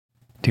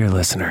Dear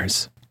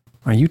listeners,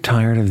 are you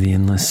tired of the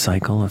endless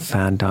cycle of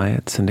fad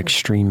diets and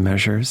extreme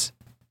measures?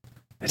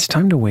 It's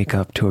time to wake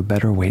up to a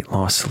better weight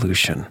loss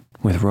solution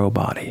with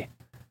Rowbody.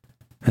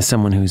 As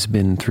someone who's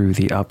been through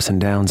the ups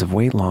and downs of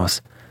weight loss,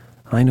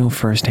 I know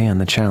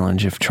firsthand the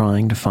challenge of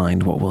trying to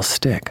find what will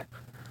stick.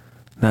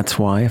 That's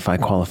why if I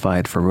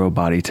qualified for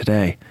Rowbody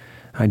today,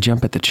 I'd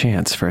jump at the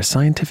chance for a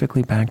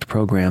scientifically backed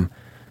program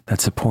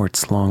that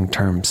supports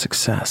long-term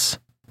success.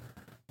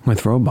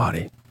 With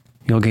Rowbody,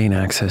 you'll gain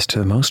access to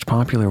the most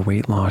popular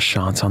weight loss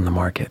shots on the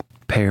market,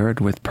 paired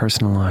with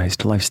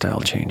personalized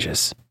lifestyle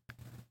changes.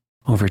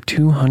 Over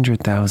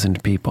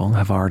 200,000 people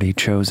have already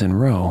chosen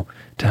Row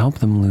to help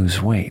them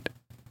lose weight,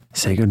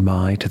 say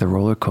goodbye to the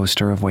roller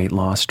coaster of weight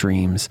loss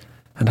dreams,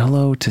 and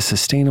hello to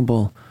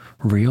sustainable,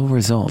 real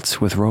results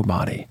with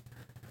Rowbody.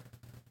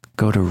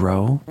 Go to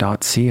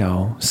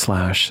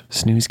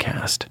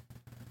row.co/snoozecast.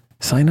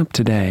 Sign up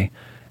today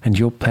and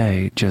you'll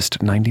pay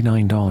just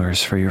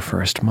 $99 for your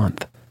first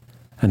month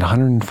and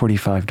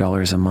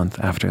 $145 a month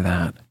after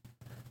that.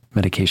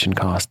 Medication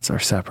costs are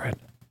separate.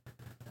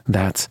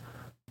 That's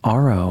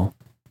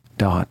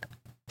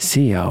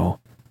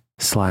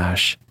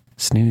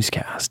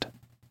ro.co/snoozecast.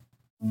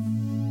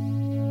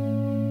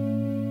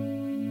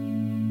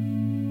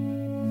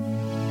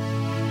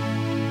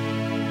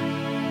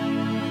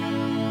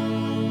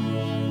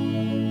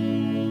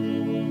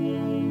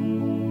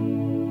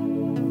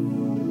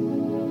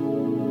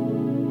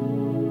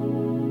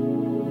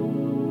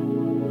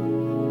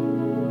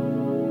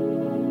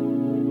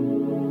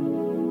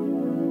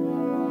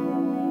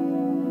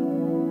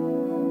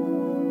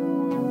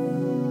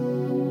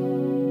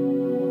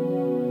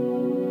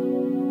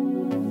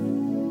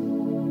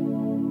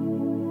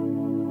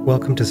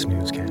 Welcome to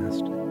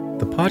Snoozecast,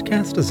 the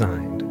podcast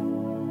designed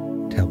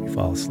to help you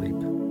fall asleep.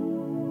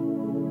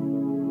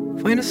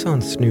 Find us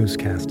on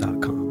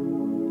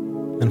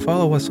snoozecast.com and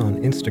follow us on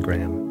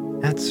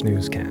Instagram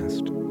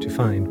 @snoozecast to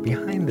find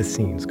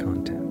behind-the-scenes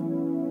content.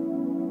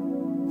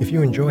 If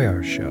you enjoy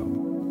our show,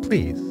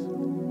 please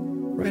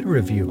write a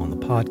review on the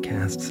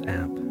podcast's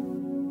app.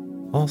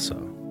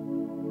 Also,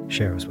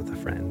 share us with a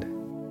friend.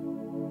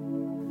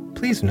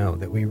 Please know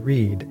that we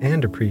read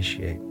and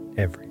appreciate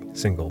every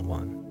single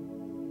one.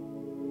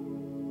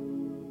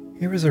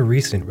 Here is a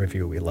recent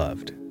review we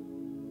loved.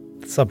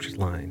 The subject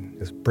line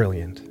is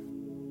brilliant.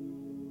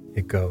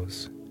 It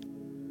goes,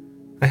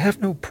 "I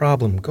have no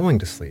problem going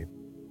to sleep,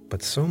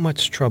 but so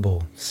much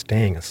trouble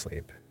staying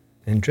asleep,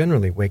 and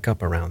generally wake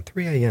up around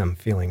 3 a.m.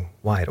 feeling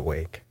wide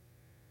awake.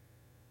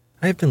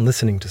 I have been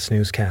listening to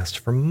Snoozecast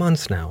for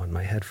months now on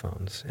my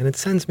headphones, and it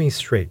sends me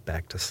straight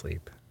back to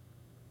sleep.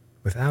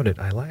 Without it,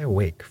 I lie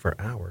awake for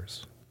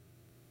hours."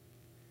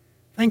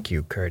 Thank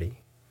you,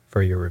 Curdy,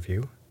 for your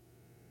review.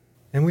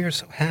 And we are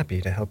so happy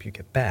to help you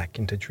get back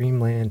into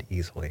dreamland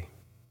easily.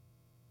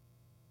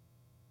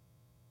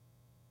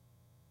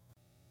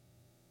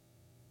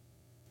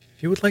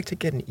 If you would like to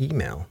get an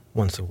email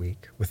once a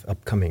week with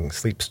upcoming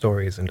sleep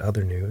stories and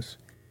other news,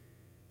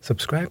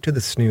 subscribe to the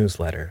Snooze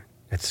letter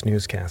at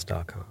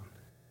snoozecast.com.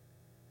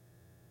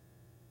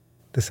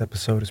 This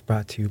episode is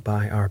brought to you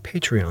by our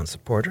Patreon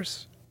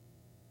supporters,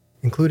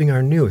 including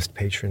our newest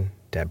patron,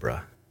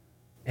 Deborah,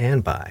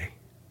 and by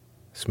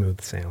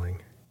Smooth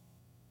Sailing.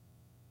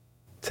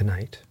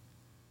 Tonight,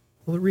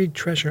 we'll read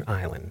Treasure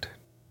Island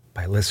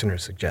by listener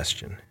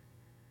suggestion,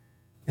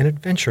 an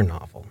adventure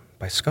novel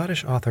by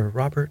Scottish author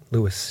Robert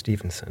Louis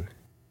Stevenson.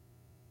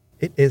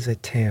 It is a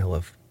tale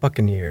of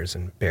buccaneers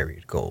and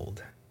buried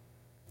gold.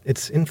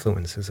 Its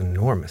influence is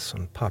enormous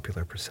on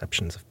popular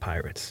perceptions of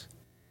pirates,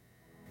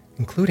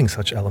 including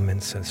such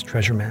elements as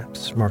treasure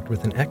maps marked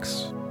with an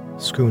X,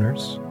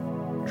 schooners,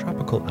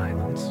 tropical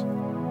islands,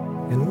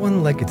 and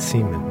one-legged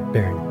seamen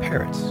bearing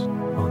parrots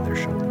on their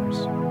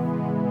shoulders.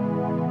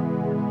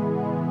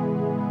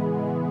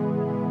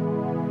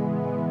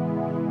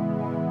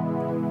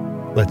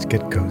 Let's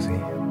get cozy.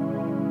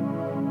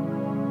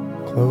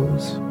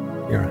 Close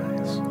your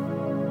eyes.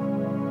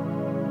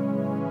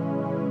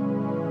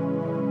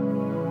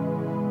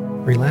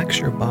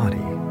 Relax your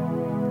body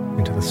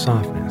into the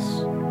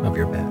softness of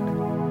your bed.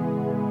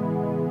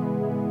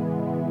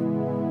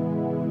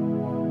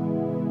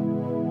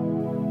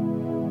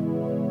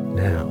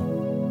 Now,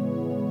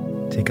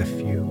 take a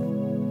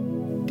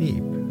few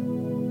deep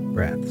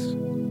breaths.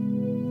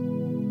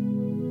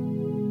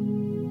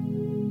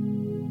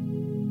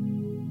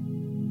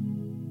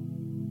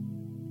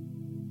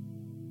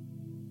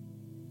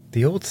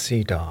 The Old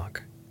Sea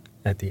Dog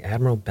at the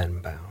Admiral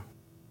Benbow.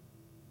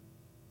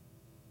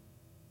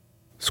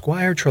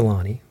 Squire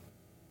Trelawney,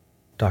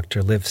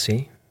 Dr.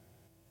 Livesey,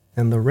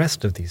 and the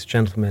rest of these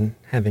gentlemen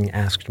having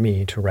asked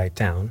me to write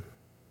down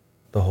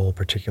the whole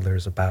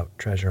particulars about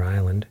Treasure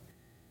Island,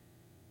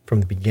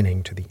 from the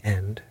beginning to the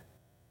end,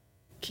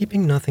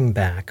 keeping nothing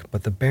back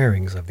but the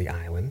bearings of the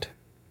island,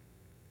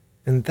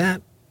 and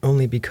that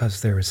only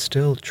because there is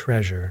still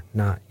treasure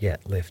not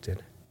yet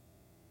lifted.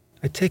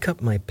 I take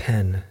up my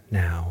pen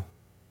now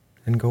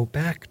and go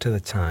back to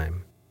the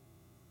time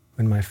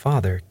when my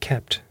father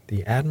kept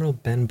the Admiral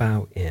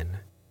Benbow Inn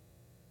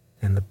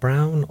and the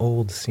brown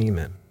old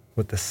seaman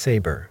with the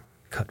saber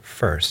cut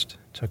first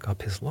took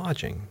up his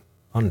lodging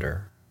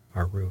under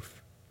our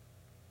roof.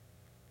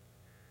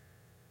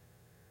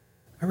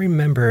 I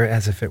remember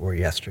as if it were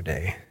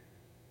yesterday,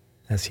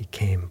 as he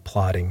came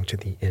plodding to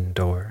the inn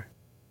door,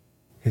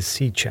 his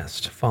sea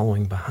chest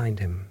following behind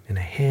him in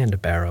a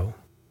hand barrow,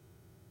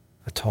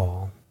 a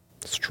tall,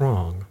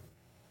 strong,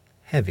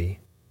 heavy,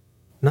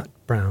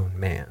 nut-brown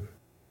man,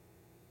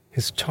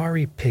 his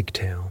tarry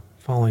pigtail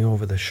falling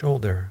over the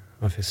shoulder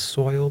of his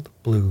soiled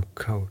blue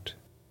coat,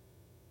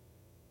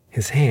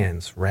 his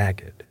hands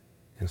ragged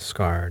and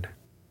scarred,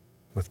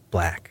 with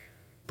black,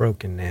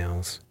 broken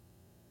nails,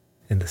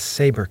 and the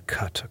saber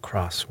cut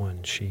across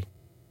one cheek,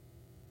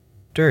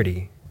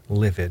 dirty,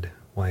 livid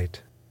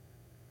white.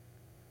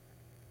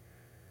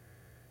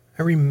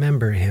 I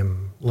remember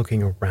him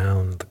looking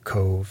around the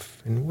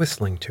cove and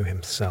whistling to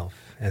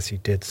himself as he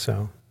did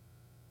so,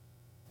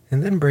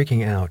 and then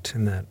breaking out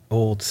in that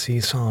old sea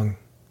song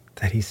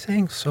that he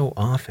sang so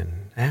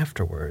often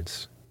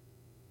afterwards.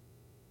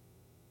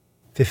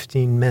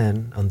 15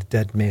 men on the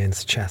dead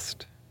man's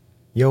chest,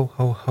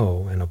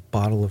 yo-ho-ho and a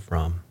bottle of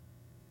rum.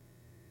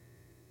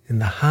 In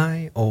the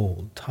high,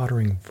 old,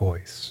 tottering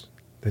voice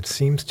that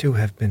seems to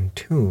have been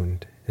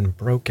tuned and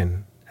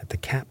broken at the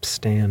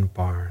capstan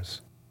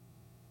bars.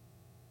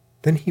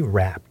 Then he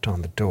rapped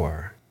on the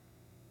door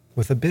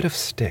with a bit of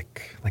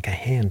stick like a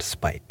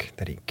handspike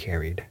that he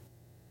carried.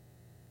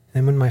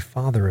 And when my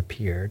father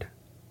appeared,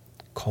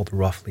 called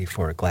roughly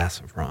for a glass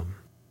of rum.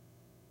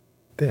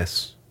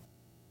 This,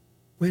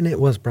 when it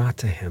was brought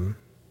to him,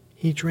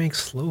 he drank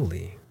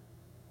slowly,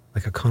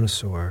 like a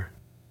connoisseur,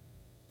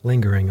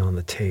 lingering on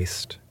the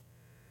taste,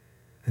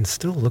 and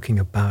still looking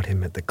about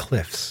him at the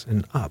cliffs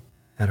and up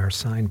at our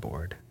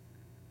signboard.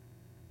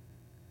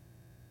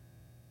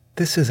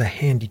 "This is a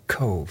handy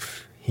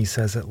cove," he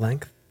says at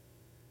length,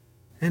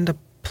 "and a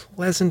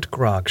pleasant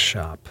grog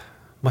shop.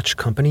 Much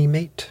company,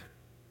 mate?"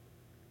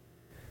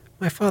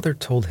 My father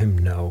told him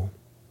no,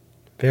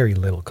 very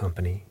little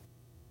company.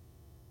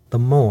 The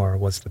more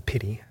was the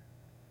pity.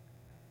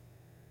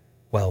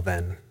 "Well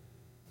then,"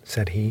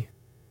 said he,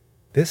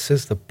 "this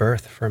is the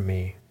berth for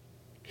me.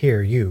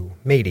 Here, you,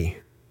 matey,"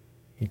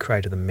 he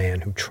cried to the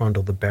man who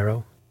trundled the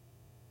barrow.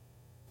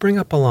 "Bring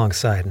up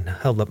alongside and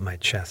held up my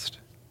chest.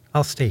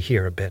 I'll stay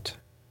here a bit."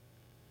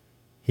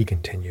 He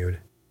continued,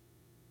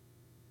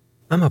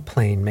 "I'm a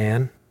plain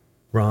man.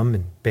 Rum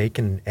and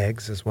bacon and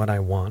eggs is what I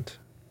want.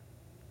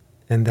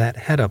 And that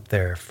head up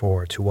there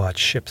for to watch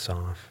ships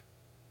off.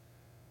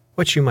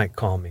 What you might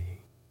call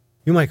me.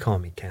 You might call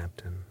me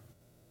captain.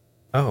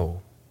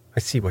 Oh, I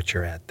see what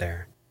you're at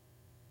there."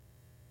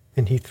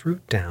 And he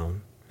threw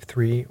down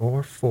 3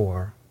 or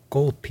 4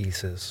 gold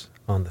pieces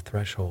on the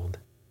threshold.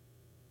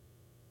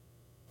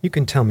 "You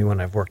can tell me when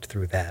I've worked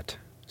through that,"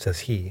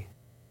 says he,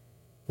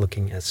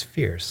 looking as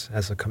fierce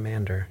as a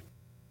commander.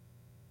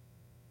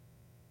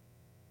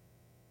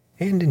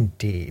 And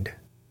indeed,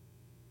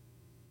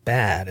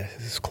 bad as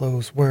his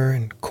clothes were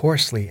and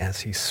coarsely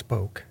as he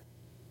spoke,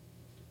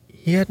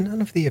 he had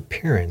none of the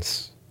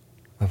appearance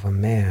of a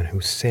man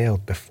who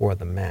sailed before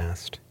the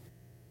mast,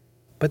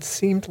 but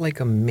seemed like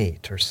a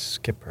mate or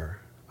skipper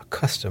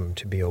accustomed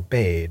to be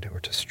obeyed or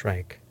to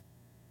strike.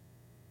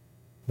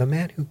 The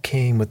man who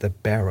came with the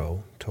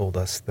barrow told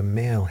us the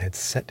mail had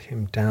set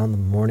him down the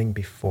morning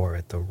before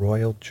at the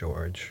Royal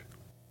George,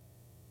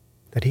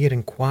 that he had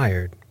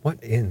inquired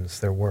what inns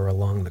there were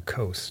along the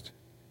coast,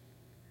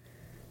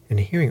 and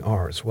hearing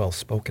ours well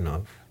spoken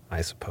of,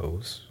 I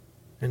suppose,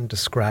 and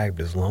described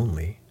as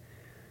lonely,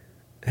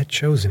 had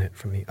chosen it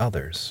from the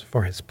others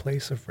for his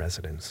place of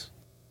residence.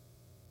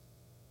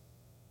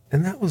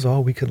 And that was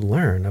all we could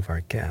learn of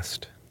our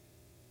guest.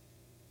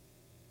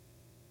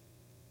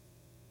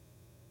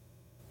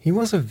 He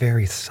was a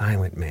very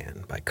silent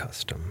man by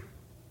custom.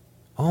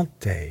 All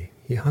day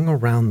he hung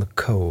around the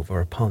cove or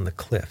upon the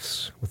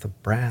cliffs with a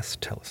brass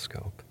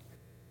telescope.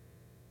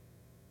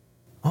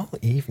 All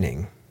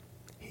evening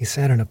he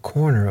sat in a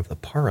corner of the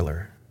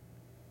parlor,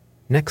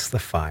 next the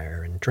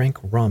fire, and drank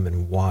rum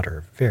and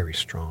water very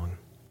strong.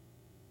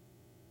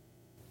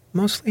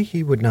 Mostly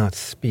he would not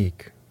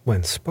speak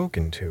when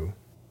spoken to,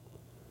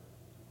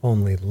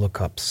 only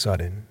look up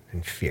sudden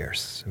and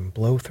fierce and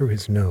blow through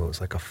his nose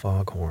like a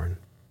foghorn.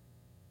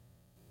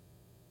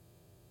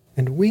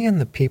 And we and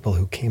the people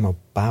who came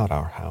about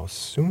our house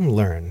soon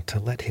learned to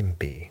let him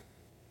be.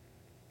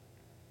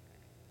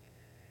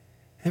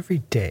 Every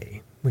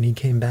day, when he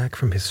came back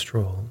from his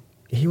stroll,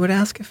 he would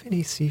ask if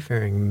any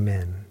seafaring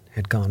men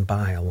had gone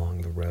by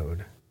along the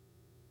road.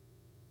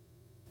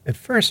 At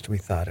first we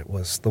thought it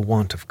was the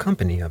want of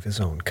company of his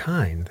own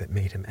kind that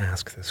made him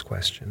ask this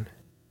question.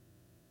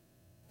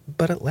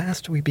 But at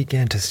last we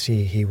began to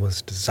see he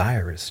was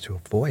desirous to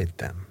avoid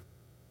them.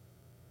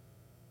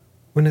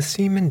 When a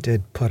seaman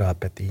did put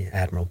up at the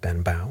Admiral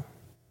Benbow,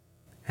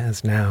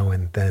 as now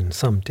and then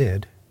some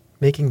did,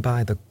 making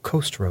by the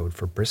coast road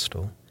for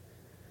Bristol,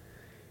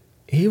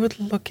 he would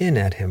look in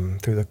at him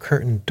through the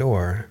curtained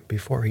door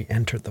before he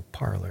entered the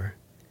parlor,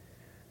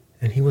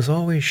 and he was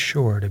always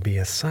sure to be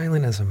as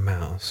silent as a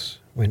mouse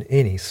when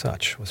any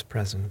such was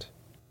present.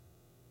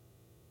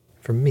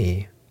 For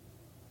me,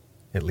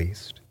 at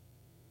least,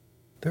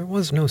 there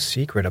was no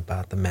secret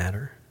about the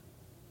matter,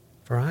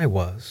 for I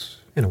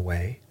was, in a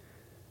way,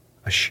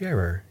 a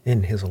sharer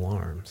in his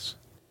alarms.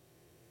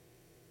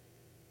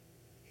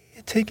 He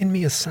had taken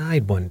me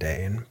aside one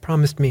day and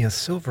promised me a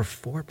silver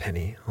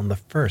fourpenny on the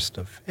first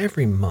of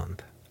every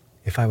month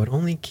if I would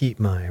only keep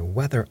my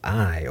weather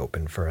eye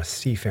open for a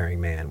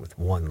seafaring man with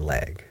one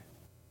leg,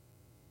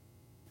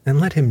 and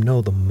let him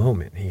know the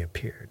moment he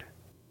appeared.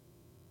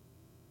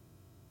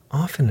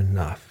 Often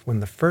enough,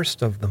 when the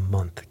first of the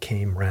month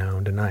came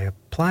round and I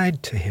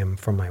applied to him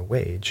for my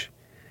wage,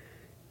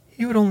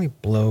 he would only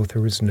blow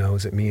through his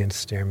nose at me and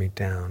stare me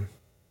down.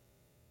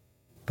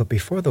 But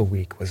before the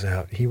week was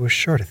out, he was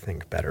sure to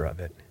think better of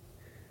it,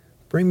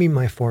 bring me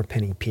my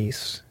fourpenny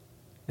piece,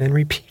 and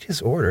repeat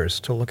his orders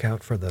to look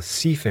out for the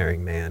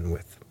seafaring man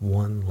with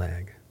one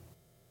leg.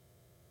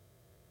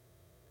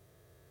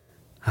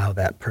 How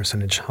that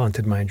personage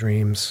haunted my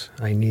dreams,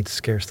 I need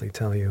scarcely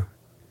tell you.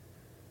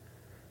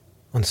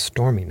 On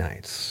stormy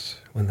nights,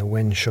 when the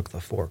wind shook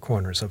the four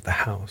corners of the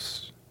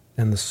house,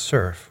 and the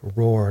surf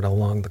roared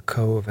along the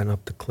cove and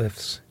up the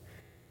cliffs,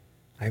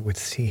 I would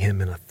see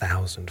him in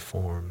 1,000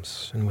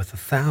 forms, and with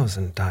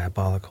 1,000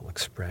 diabolical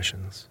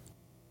expressions.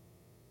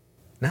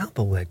 Now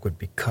the leg would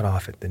be cut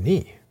off at the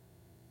knee,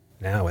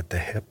 now at the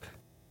hip.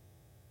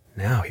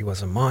 Now he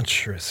was a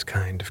monstrous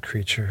kind of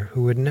creature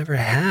who had never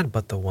had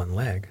but the one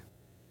leg,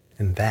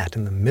 and that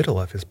in the middle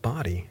of his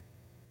body.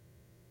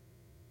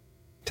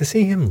 To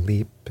see him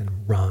leap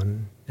and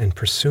run and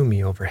pursue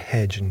me over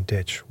hedge and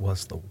ditch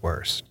was the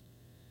worst.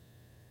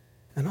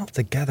 And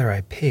altogether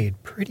I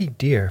paid pretty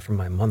dear for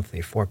my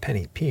monthly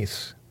fourpenny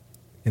piece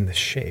in the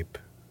shape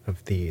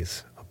of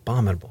these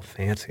abominable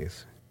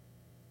fancies.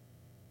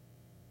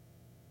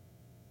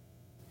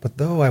 But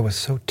though I was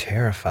so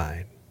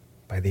terrified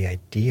by the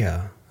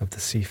idea of the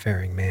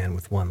seafaring man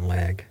with one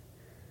leg,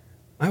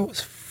 I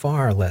was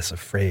far less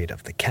afraid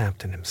of the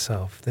captain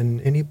himself than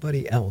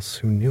anybody else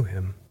who knew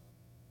him.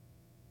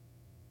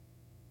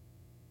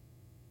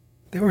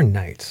 There were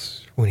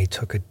nights when he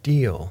took a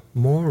deal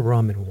more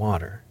rum and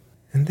water,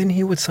 and then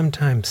he would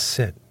sometimes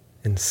sit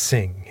and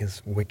sing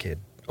his wicked,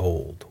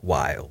 old,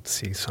 wild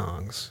sea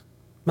songs,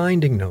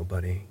 minding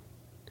nobody.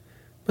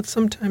 But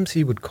sometimes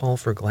he would call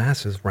for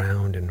glasses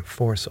round and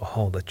force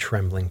all the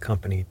trembling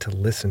company to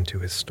listen to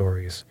his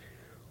stories,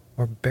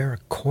 or bear a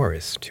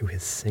chorus to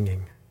his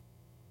singing.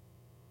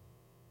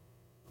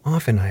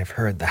 Often I have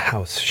heard the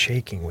house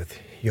shaking with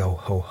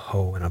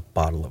yo-ho-ho and a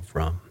bottle of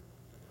rum,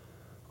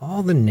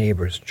 all the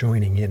neighbors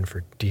joining in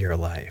for dear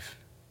life,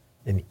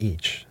 and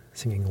each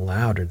singing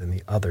louder than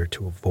the other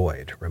to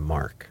avoid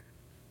remark.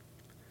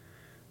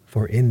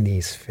 For in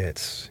these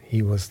fits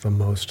he was the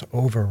most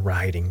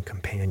overriding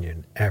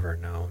companion ever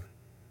known.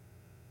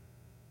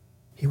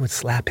 He would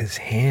slap his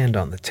hand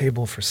on the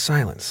table for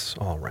silence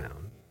all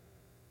round.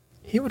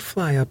 He would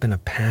fly up in a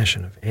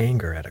passion of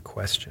anger at a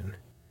question,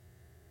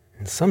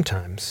 and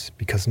sometimes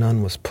because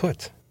none was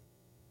put.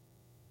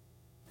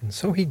 And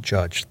so he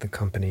judged the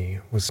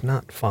company was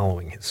not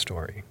following his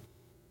story.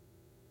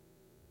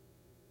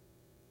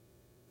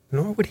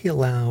 Nor would he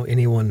allow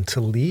anyone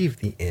to leave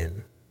the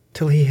inn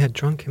till he had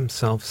drunk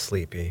himself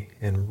sleepy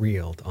and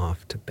reeled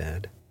off to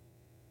bed.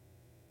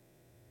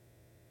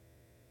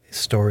 His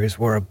stories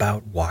were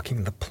about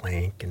walking the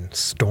plank and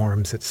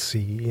storms at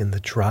sea and the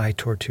dry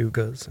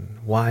Tortugas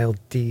and wild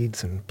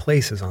deeds and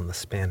places on the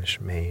Spanish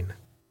Main.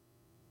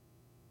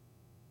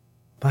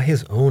 By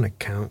his own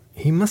account,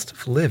 he must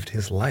have lived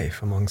his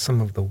life among some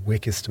of the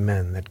wickedest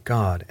men that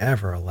God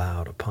ever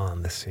allowed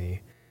upon the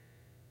sea,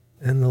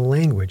 and the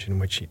language in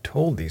which he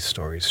told these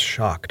stories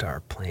shocked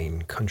our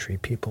plain country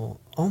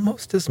people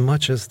almost as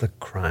much as the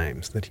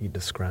crimes that he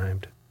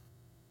described.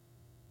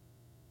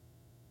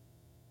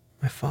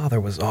 My father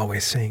was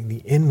always saying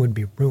the inn would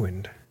be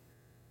ruined,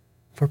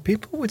 for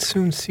people would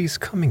soon cease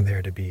coming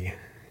there to be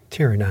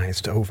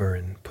tyrannized over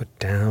and put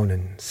down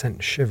and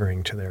sent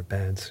shivering to their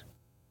beds.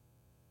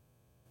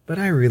 But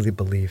I really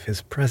believe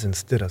his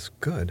presence did us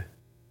good.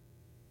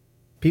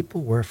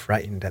 People were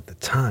frightened at the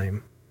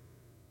time,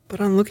 but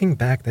on looking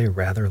back they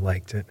rather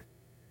liked it.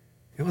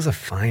 It was a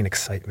fine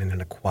excitement in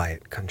a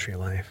quiet country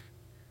life.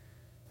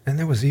 And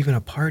there was even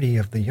a party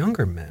of the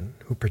younger men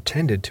who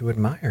pretended to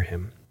admire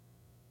him,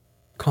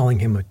 calling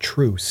him a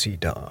true sea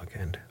dog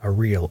and a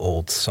real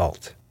old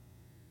salt,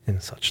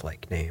 and such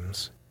like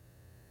names,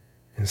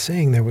 and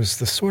saying there was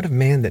the sort of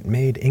man that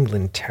made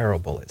England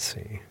terrible at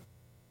sea.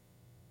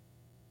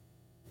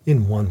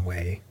 In one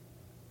way,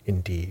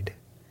 indeed,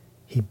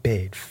 he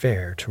bade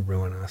fair to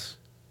ruin us,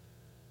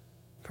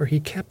 for he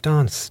kept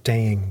on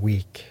staying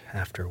week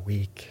after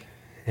week,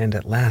 and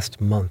at last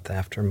month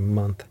after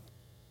month,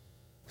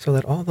 so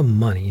that all the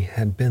money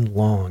had been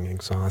long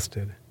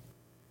exhausted.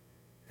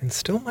 And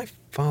still my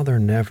father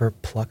never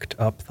plucked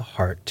up the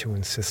heart to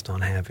insist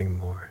on having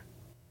more.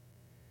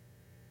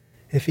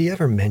 If he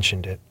ever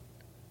mentioned it,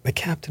 the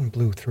captain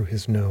blew through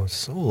his nose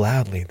so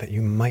loudly that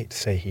you might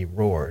say he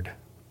roared,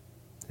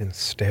 and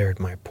stared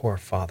my poor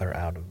father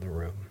out of the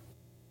room.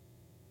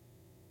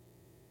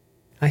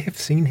 I have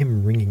seen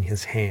him wringing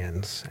his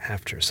hands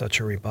after such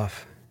a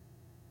rebuff.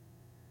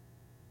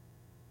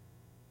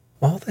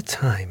 All the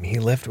time he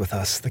lived with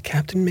us, the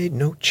captain made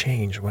no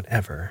change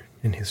whatever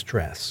in his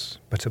dress,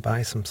 but to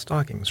buy some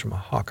stockings from a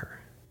hawker.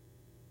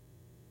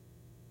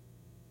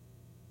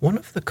 One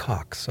of the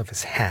cocks of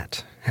his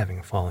hat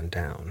having fallen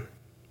down,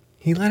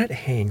 he let it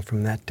hang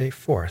from that day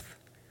forth,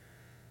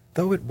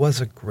 though it was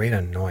a great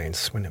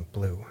annoyance when it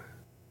blew.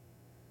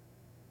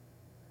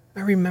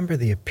 I remember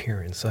the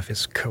appearance of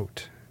his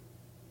coat,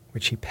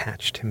 which he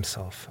patched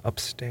himself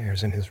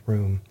upstairs in his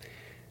room,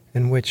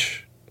 and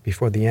which,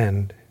 before the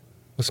end,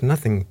 was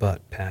nothing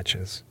but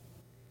patches.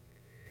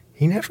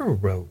 He never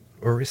wrote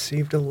or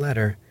received a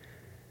letter,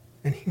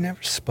 and he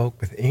never spoke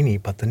with any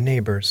but the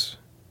neighbors,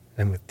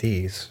 and with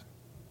these,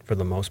 for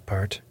the most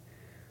part,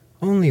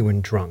 only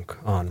when drunk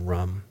on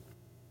rum.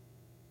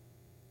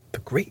 The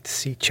great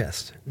sea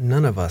chest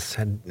none of us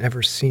had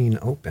ever seen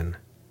open.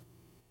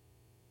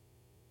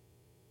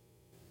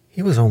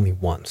 He was only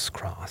once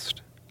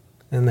crossed,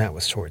 and that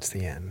was towards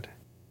the end,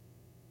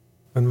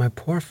 when my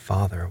poor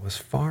father was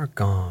far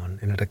gone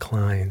in a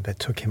decline that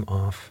took him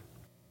off.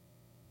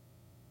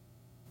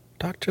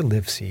 Dr.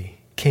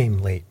 Livesey came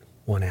late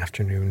one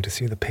afternoon to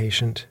see the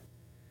patient,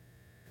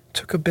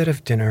 took a bit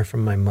of dinner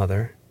from my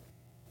mother,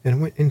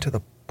 and went into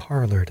the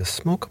parlor to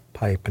smoke a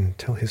pipe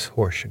until his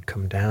horse should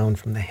come down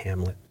from the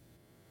hamlet,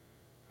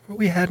 for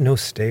we had no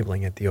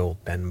stabling at the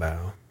old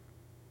Benbow.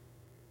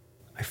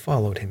 I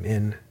followed him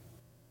in,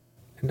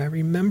 and I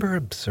remember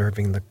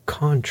observing the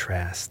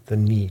contrast the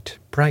neat,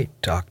 bright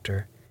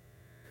doctor,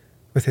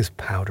 with his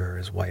powder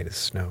as white as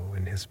snow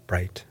and his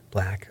bright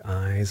black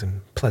eyes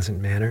and pleasant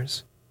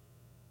manners,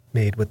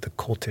 made with the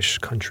coltish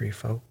country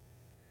folk,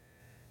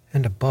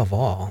 and above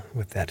all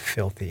with that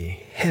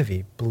filthy,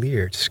 heavy,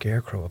 bleared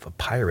scarecrow of a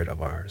pirate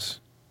of ours,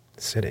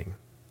 sitting,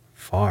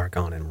 far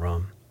gone in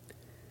rum,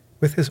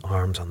 with his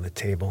arms on the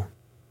table.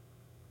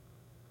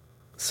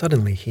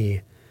 Suddenly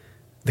he,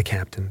 the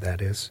captain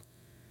that is,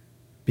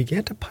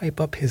 began to pipe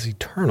up his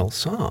eternal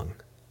song.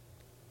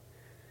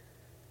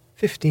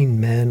 15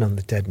 men on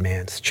the dead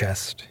man's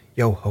chest,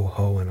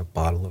 yo-ho-ho and a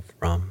bottle of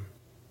rum.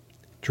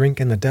 Drink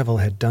and the devil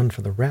had done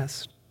for the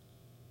rest,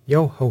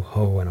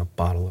 yo-ho-ho and a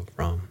bottle of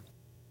rum.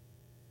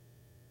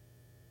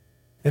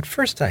 At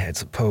first I had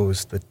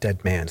supposed the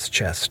dead man's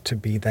chest to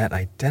be that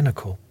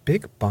identical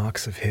big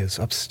box of his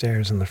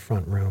upstairs in the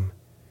front room,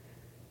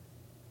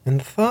 and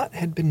the thought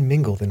had been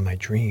mingled in my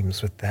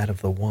dreams with that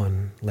of the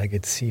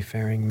one-legged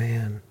seafaring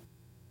man.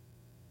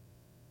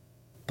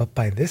 But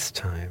by this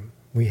time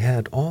we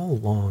had all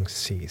long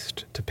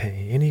ceased to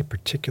pay any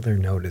particular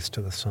notice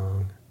to the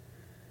song.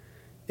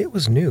 It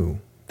was new,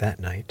 that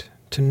night,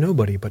 to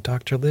nobody but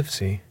Dr.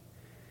 Livesey,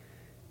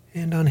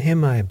 and on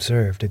him I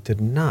observed it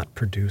did not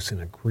produce an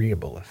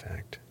agreeable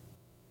effect,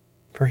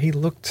 for he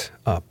looked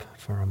up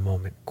for a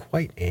moment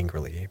quite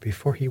angrily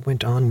before he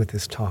went on with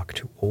his talk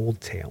to old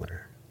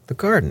Taylor, the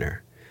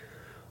gardener,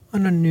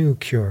 on a new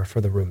cure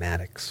for the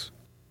rheumatics.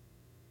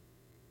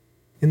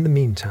 In the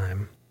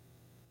meantime,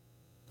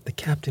 the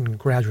captain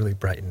gradually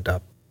brightened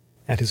up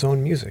at his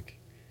own music,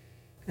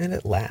 and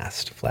at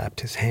last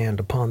flapped his hand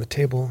upon the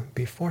table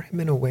before him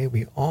in a way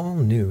we all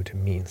knew to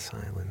mean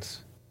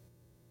silence.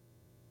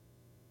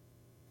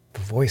 The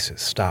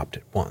voices stopped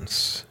at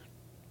once,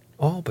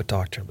 all but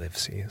Dr.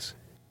 Livesey's.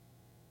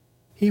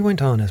 He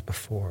went on as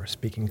before,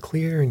 speaking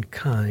clear and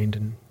kind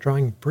and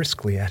drawing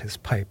briskly at his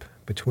pipe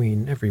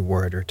between every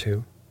word or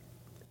two.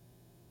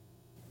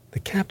 The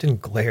captain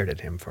glared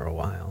at him for a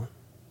while,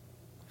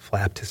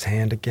 flapped his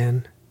hand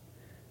again,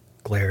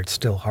 glared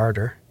still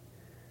harder,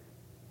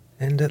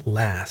 and at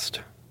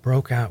last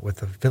broke out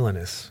with a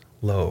villainous,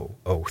 low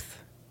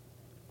oath.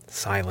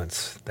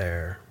 Silence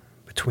there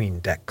between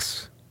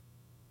decks.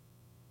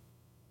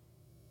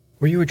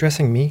 "Were you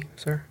addressing me,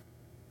 sir?"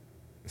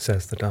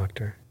 says the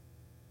doctor.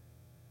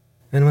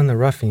 And when the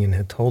ruffian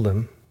had told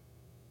him,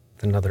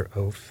 with another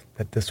oath,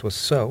 that this was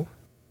so,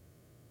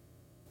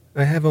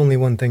 "I have only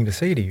one thing to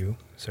say to you,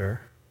 sir,"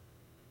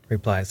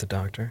 replies the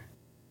doctor,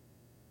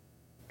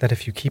 "that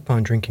if you keep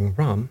on drinking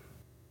rum,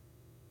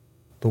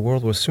 the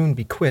world will soon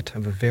be quit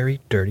of a very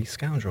dirty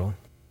scoundrel."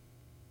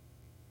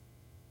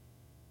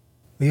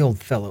 The old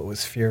fellow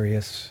was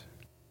furious.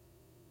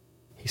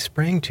 He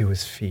sprang to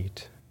his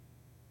feet,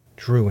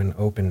 drew and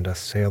opened a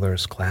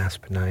sailor's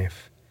clasp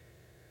knife,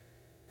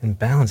 and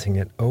balancing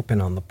it open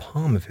on the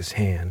palm of his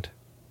hand,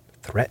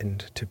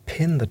 threatened to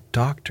pin the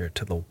doctor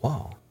to the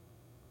wall.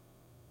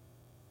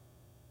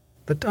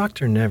 The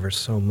doctor never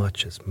so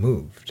much as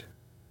moved.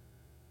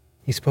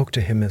 He spoke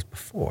to him as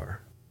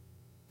before,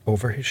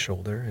 over his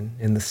shoulder and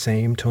in the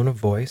same tone of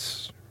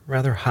voice,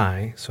 rather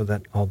high so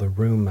that all the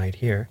room might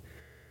hear,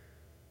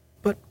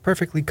 but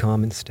perfectly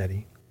calm and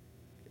steady.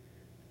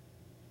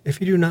 "If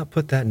you do not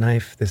put that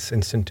knife this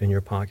instant in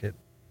your pocket,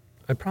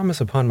 I promise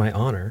upon my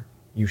honor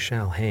you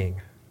shall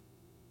hang."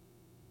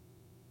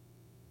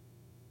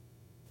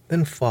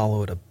 Then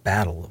followed a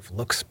battle of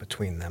looks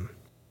between them,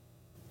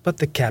 but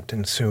the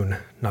captain soon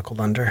knuckled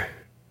under,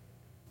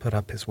 put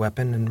up his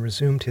weapon and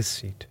resumed his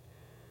seat,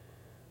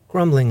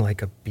 grumbling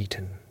like a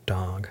beaten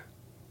dog.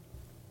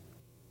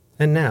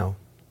 And now,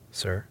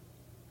 sir,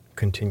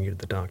 continued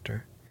the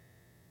doctor,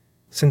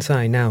 since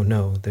I now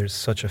know there's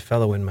such a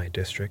fellow in my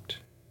district,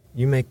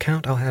 you may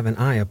count I'll have an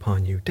eye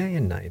upon you day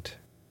and night.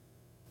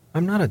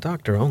 I'm not a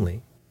doctor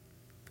only.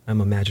 I'm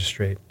a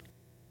magistrate.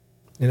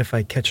 And if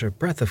I catch a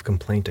breath of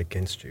complaint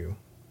against you,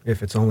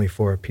 if it's only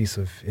for a piece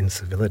of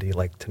incivility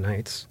like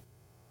tonight's,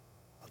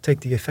 I'll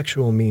take the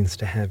effectual means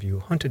to have you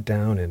hunted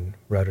down and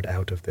routed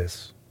out of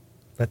this.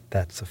 Let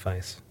that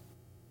suffice.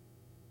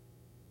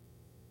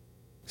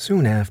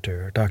 Soon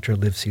after, Dr.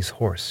 Livesey's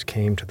horse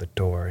came to the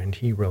door and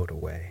he rode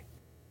away.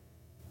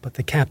 But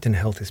the captain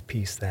held his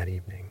peace that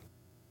evening,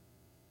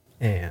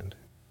 and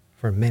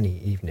for many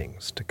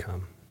evenings to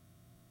come.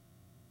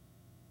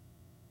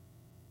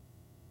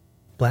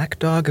 Black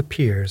Dog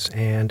appears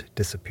and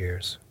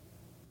disappears.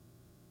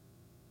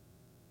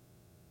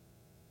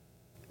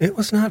 It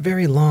was not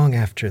very long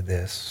after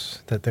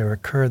this that there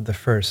occurred the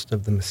first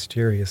of the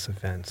mysterious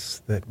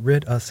events that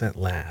rid us at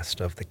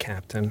last of the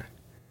captain,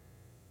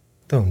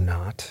 though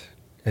not,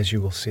 as you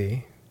will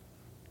see,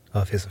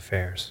 of his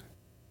affairs.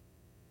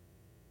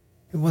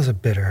 It was a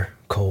bitter,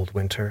 cold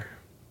winter,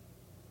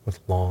 with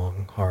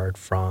long, hard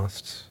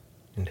frosts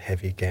and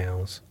heavy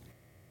gales,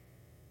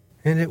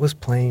 and it was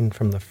plain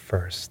from the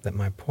first that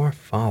my poor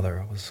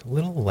father was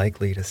little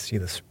likely to see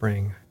the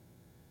spring.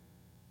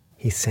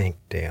 He sank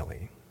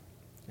daily,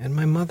 and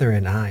my mother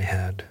and I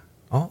had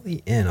all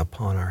the inn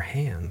upon our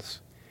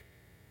hands,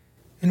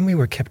 and we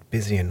were kept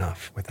busy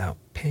enough without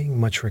paying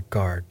much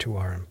regard to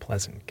our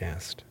unpleasant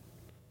guest.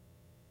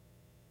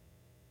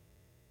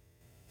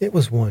 It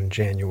was one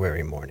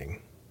January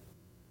morning,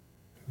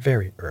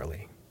 very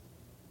early,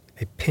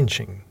 a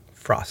pinching,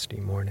 frosty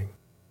morning.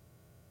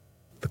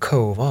 The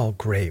cove all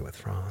gray with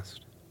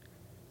frost,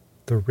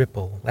 the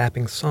ripple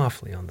lapping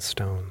softly on the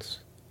stones,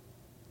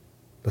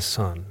 the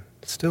sun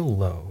still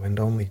low and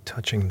only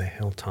touching the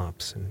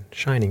hilltops and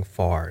shining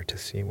far to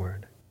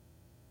seaward.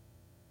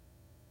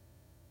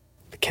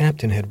 The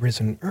captain had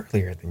risen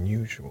earlier than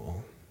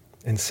usual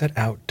and set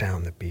out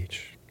down the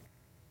beach,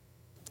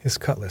 his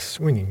cutlass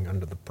swinging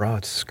under the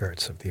broad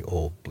skirts of the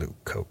old blue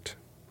coat,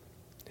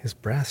 his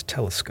brass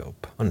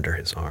telescope under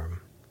his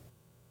arm,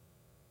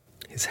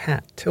 his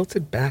hat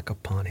tilted back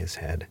upon his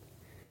head.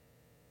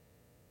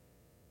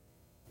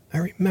 I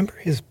remember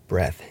his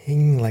breath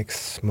hanging like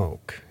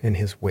smoke in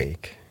his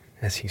wake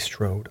as he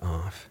strode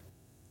off,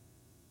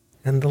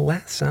 and the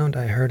last sound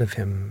I heard of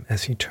him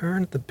as he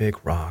turned the big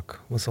rock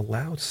was a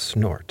loud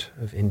snort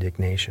of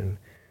indignation,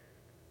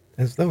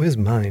 as though his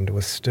mind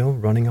was still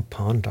running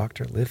upon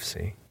Dr.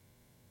 Livesey.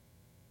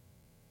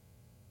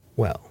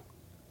 Well,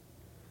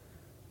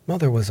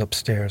 Mother was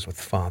upstairs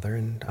with Father,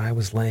 and I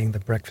was laying the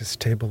breakfast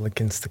table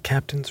against the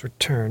captain's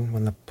return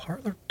when the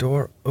parlor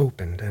door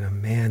opened and a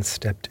man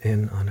stepped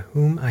in on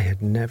whom I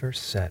had never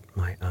set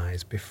my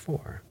eyes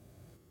before.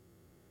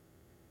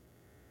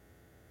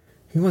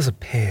 He was a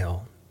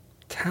pale,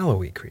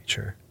 tallowy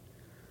creature,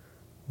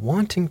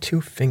 wanting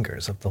 2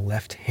 fingers of the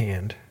left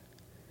hand,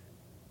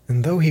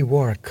 and though he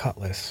wore a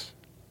cutlass,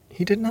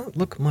 he did not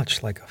look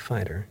much like a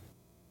fighter.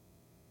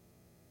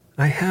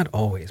 I had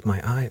always my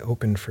eye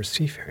open for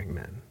seafaring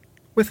men,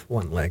 with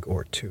 1 leg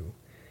or 2,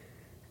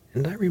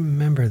 and I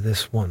remember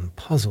this one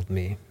puzzled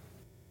me.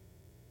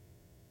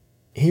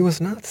 He was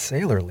not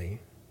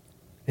sailorly,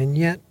 and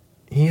yet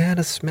he had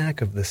a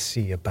smack of the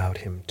sea about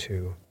him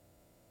too.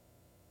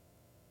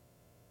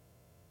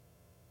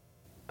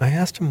 I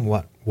asked him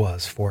what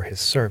was for his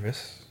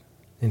service,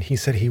 and he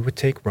said he would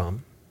take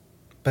rum,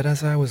 but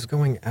as I was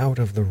going out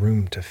of the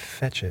room to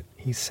fetch it,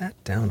 he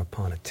sat down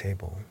upon a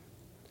table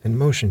and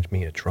motioned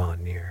me to draw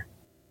near.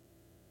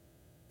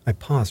 I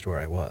paused where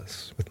I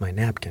was, with my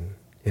napkin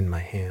in my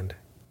hand.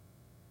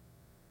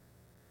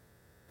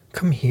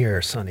 "Come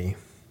here, sonny,"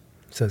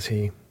 says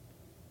he.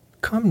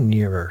 "Come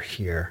nearer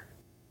here."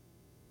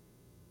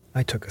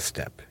 I took a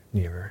step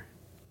nearer.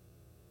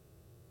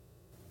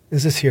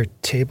 "Is this here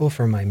table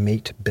for my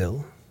mate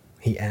Bill?"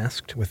 he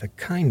asked with a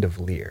kind of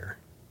leer.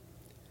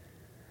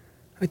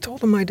 I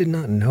told him I did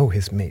not know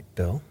his mate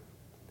Bill,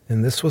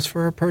 and this was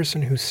for a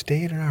person who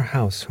stayed in our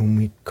house whom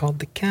we called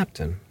the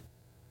captain.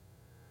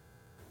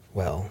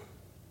 "Well,"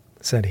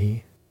 said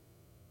he,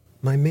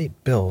 "my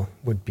mate Bill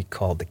would be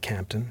called the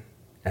captain,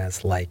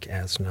 as like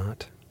as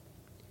not.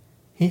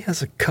 He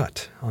has a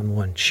cut on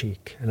one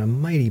cheek and a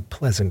mighty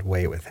pleasant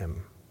way with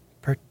him,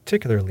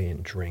 particularly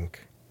in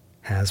drink,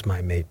 has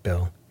my mate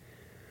Bill.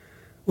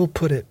 We'll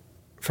put it,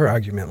 for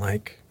argument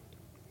like,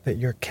 that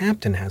your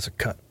captain has a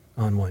cut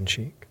on one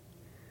cheek,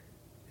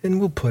 and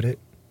we'll put it,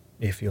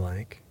 if you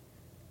like,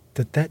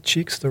 that that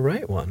cheek's the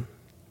right one.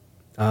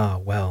 Ah,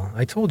 well,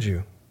 I told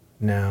you.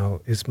 Now,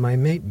 is my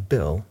mate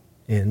Bill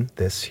in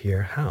this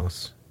here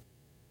house?"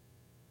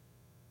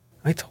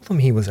 I told him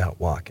he was out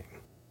walking.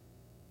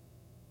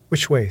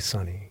 "Which way,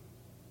 sonny?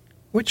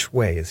 Which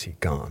way is he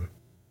gone?"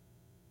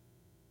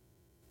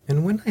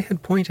 And when I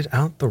had pointed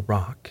out the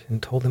rock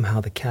and told him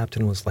how the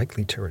captain was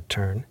likely to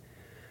return,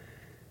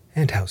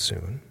 and how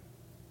soon,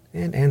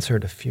 and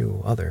answered a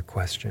few other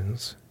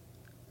questions,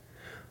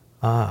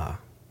 "Ah,"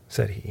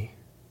 said he,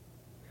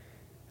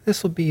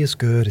 This'll be as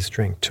good as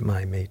drink to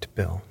my mate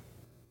Bill.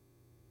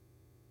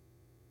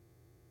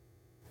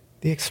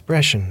 The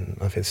expression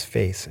of his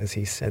face as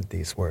he said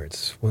these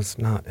words was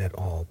not at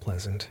all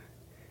pleasant,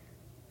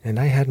 and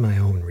I had my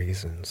own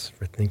reasons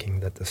for thinking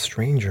that the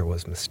stranger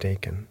was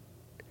mistaken,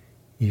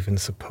 even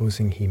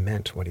supposing he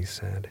meant what he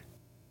said.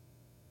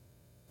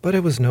 But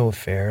it was no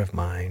affair of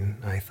mine,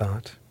 I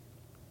thought,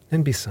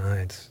 and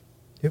besides,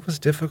 it was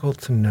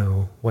difficult to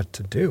know what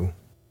to do.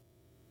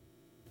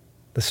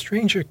 The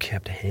stranger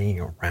kept hanging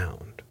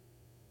around,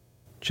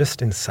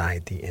 just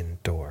inside the inn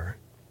door,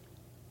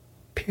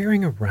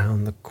 peering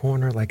around the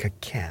corner like a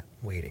cat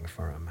waiting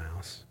for a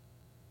mouse.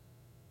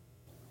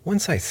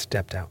 Once I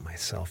stepped out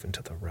myself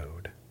into the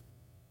road,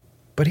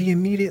 but he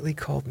immediately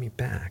called me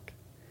back,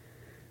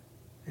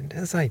 and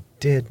as I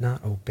did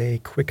not obey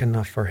quick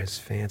enough for his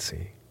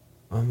fancy,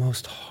 a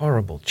most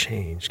horrible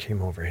change came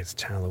over his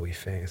tallowy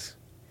face,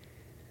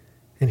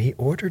 and he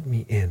ordered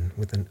me in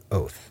with an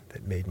oath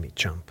that made me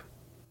jump.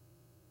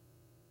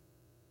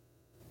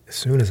 As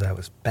soon as I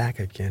was back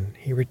again,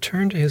 he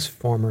returned to his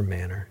former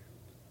manner,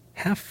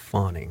 half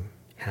fawning,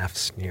 half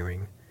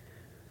sneering,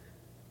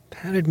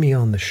 patted me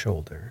on the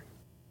shoulder,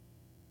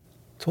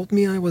 told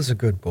me I was a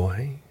good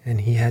boy,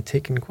 and he had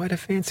taken quite a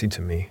fancy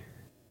to me.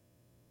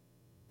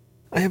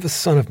 "I have a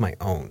son of my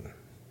own,"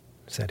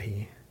 said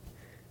he,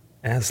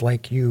 "as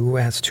like you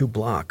as 2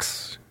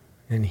 blocks,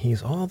 and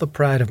he's all the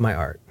pride of my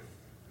art.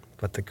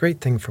 But the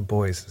great thing for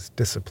boys is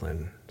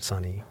discipline,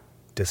 sonny,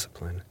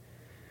 discipline.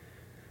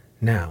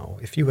 Now,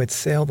 if you had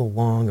sailed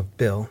along of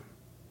Bill,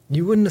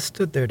 you wouldn't have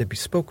stood there to be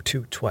spoke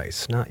to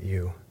twice, not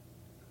you.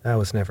 That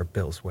was never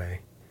Bill's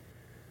way,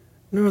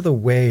 nor the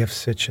way of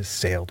sich as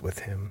sailed with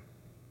him.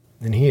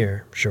 And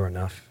here, sure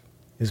enough,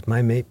 is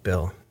my mate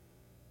Bill,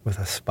 with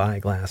a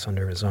spyglass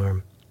under his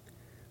arm.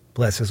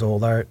 Bless his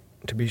old art,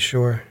 to be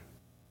sure.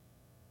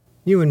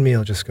 You and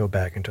me'll just go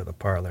back into the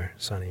parlor,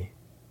 sonny,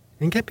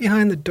 and get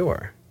behind the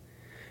door,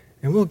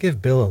 and we'll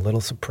give Bill a little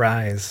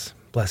surprise,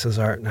 bless his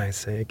art, and I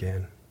say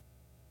again."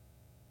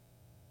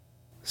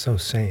 So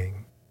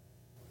saying,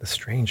 the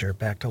stranger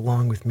backed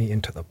along with me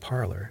into the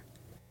parlor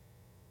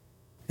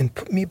and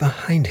put me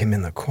behind him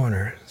in the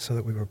corner so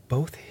that we were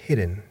both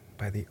hidden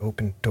by the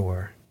open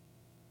door.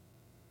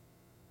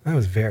 I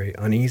was very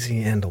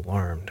uneasy and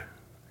alarmed,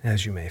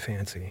 as you may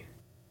fancy,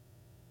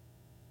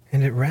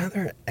 and it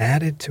rather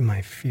added to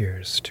my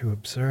fears to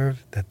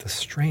observe that the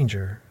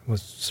stranger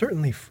was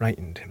certainly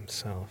frightened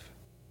himself.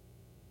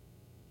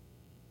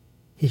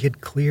 He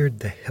had cleared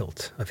the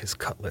hilt of his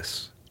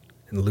cutlass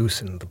and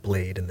loosened the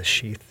blade in the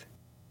sheath,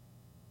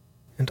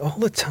 and all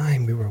the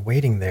time we were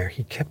waiting there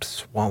he kept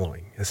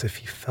swallowing as if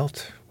he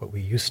felt what we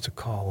used to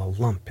call a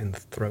lump in the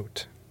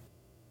throat.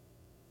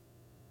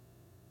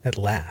 At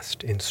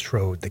last in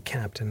strode the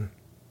captain,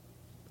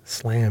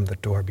 slammed the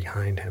door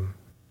behind him,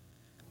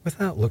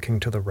 without looking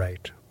to the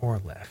right or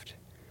left,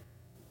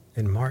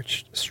 and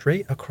marched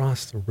straight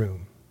across the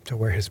room to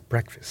where his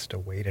breakfast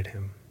awaited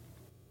him.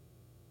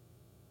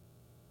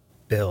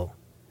 "Bill,"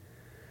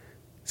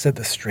 said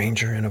the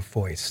stranger in a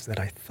voice that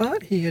I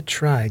thought he had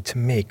tried to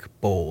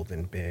make bold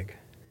and big.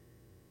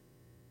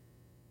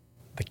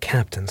 The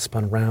captain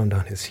spun round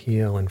on his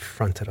heel and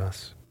fronted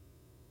us.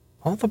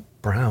 All the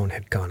brown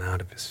had gone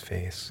out of his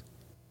face,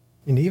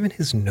 and even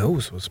his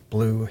nose was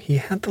blue. He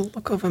had the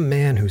look of a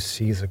man who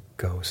sees a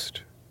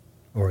ghost,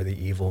 or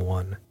the evil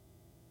one,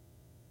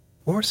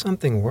 or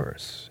something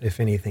worse, if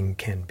anything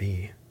can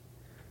be.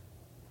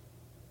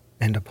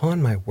 And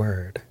upon my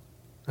word,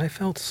 I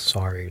felt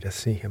sorry to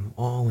see him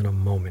all in a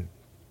moment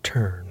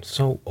turn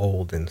so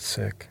old and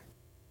sick.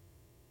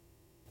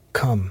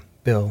 "Come,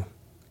 Bill,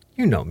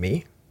 you know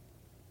me.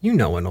 You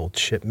know an old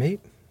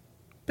shipmate.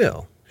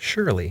 Bill,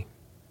 surely,"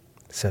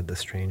 said the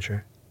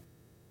stranger.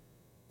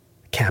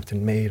 The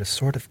captain made a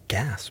sort of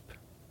gasp.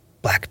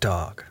 "Black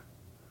Dog,"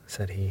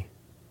 said he.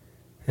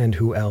 "And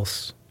who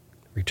else?"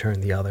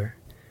 returned the other,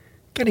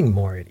 getting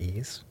more at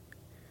ease.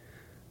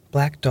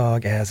 "Black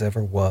Dog as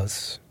ever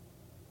was.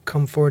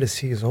 Come for to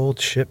see his old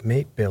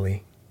shipmate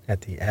Billy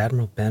at the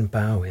Admiral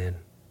Benbow Inn.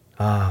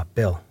 Ah,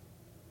 Bill.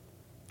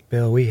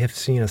 Bill, we have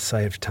seen a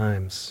sight of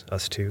times,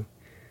 us two,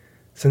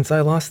 since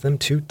I lost them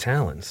 2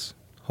 talons,"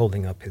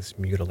 holding up his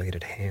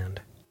mutilated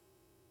hand.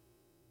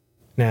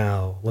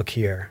 "Now, look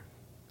here,"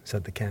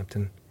 said the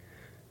captain.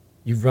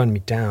 "You've run me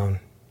down.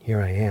 Here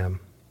I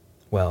am.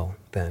 Well,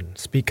 then,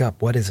 speak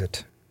up. What is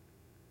it?"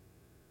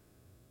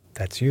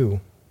 "That's you,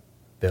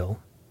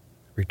 Bill,"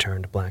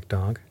 returned Black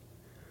Dog.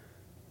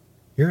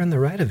 "You're in the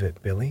right of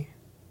it, Billy.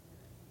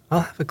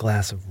 I'll have a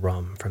glass of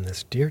rum from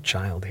this dear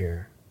child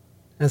here,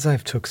 as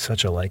I've took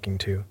such a liking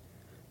to,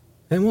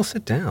 and we'll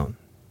sit down,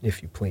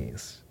 if you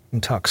please,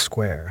 and talk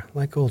square,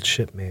 like old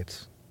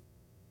shipmates."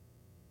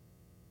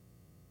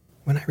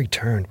 When I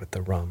returned with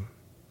the rum,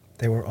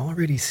 they were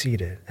already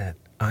seated at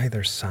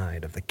either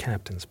side of the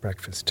captain's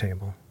breakfast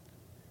table.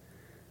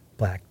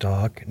 Black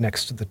Dog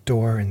next to the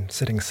door and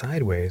sitting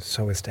sideways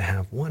so as to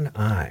have one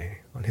eye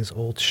on his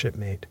old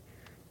shipmate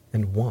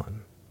and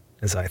one,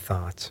 as I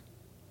thought,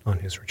 on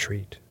his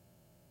retreat.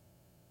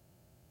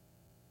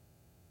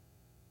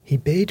 He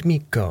bade me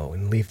go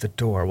and leave the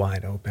door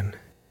wide open.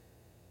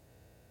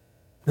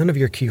 "None of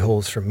your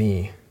keyholes for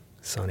me,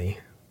 Sonny,"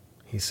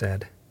 he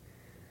said,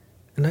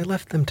 and I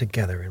left them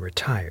together and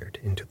retired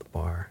into the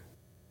bar.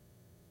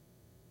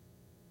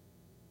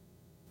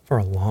 For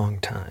a long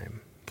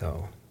time,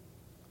 though,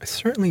 I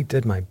certainly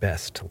did my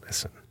best to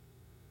listen.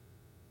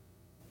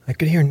 I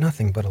could hear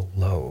nothing but a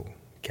low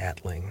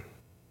gattling,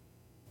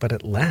 but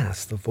at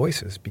last the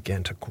voices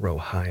began to grow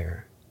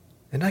higher,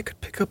 and I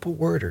could pick up a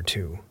word or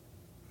two,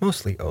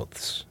 mostly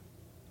oaths,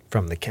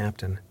 from the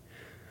captain.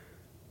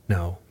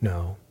 "No,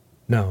 no,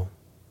 no,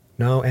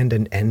 no, and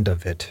an end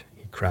of it,"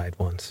 he cried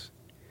once.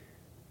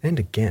 And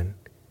again,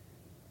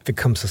 "If it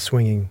comes to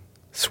swinging,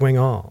 swing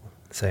all,"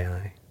 say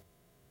I.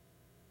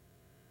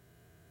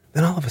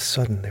 Then all of a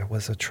sudden there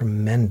was a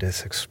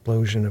tremendous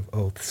explosion of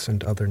oaths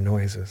and other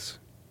noises.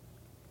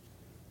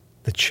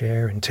 The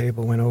chair and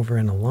table went over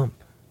in a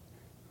lump.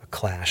 A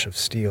clash of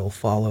steel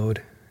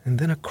followed, and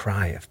then a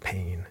cry of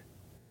pain.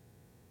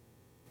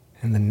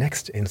 And the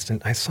next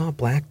instant I saw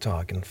Black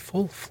Dog in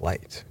full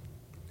flight,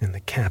 and the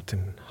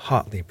captain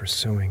hotly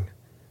pursuing,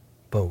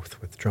 both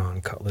with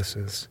drawn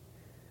cutlasses,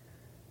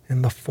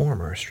 and the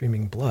former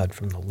streaming blood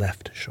from the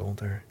left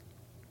shoulder.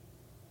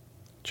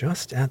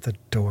 Just at the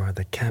door,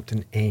 the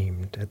captain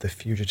aimed at the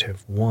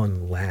fugitive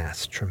one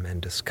last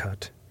tremendous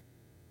cut,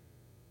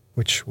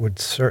 which would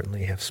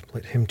certainly have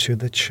split him to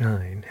the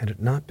chine had it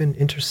not been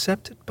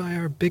intercepted by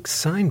our big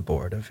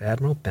signboard of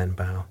Admiral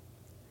Benbow.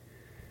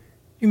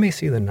 You may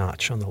see the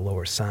notch on the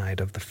lower side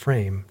of the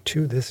frame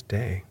to this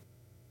day.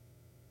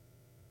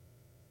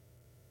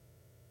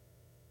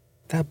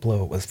 That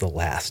blow was the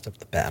last of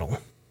the battle.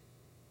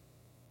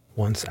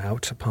 Once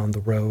out upon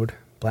the road,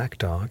 Black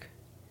Dog,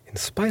 in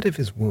spite of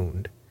his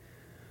wound,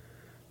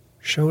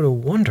 showed a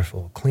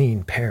wonderful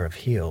clean pair of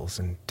heels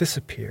and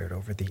disappeared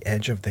over the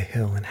edge of the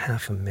hill in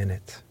half a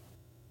minute.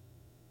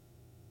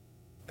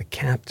 The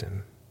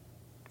captain,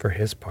 for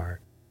his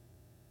part,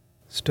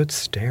 stood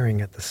staring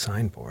at the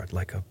signboard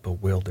like a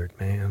bewildered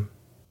man.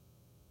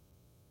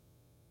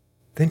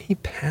 Then he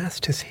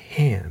passed his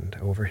hand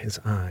over his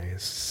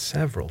eyes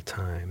several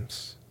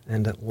times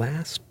and at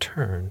last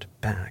turned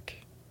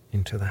back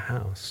into the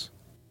house.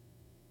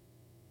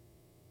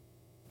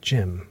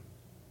 "Jim,"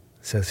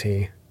 says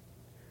he,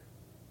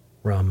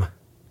 "rum."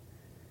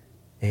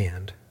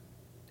 And,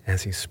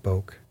 as he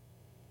spoke,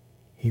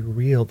 he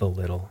reeled a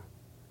little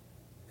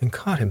and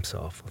caught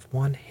himself with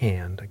one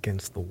hand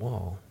against the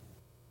wall.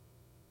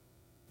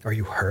 "Are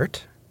you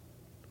hurt?"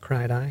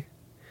 cried I.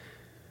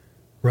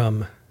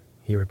 "Rum,"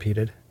 he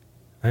repeated.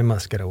 "I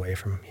must get away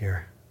from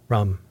here.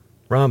 Rum,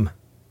 rum."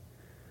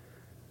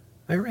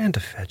 I ran to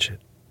fetch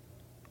it,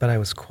 but I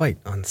was quite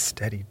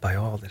unsteadied by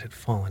all that had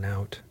fallen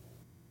out.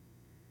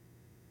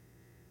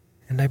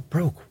 And I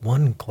broke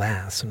one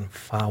glass and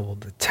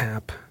fouled the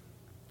tap.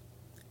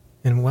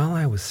 And while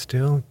I was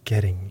still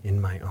getting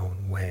in my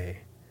own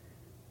way,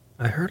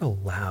 I heard a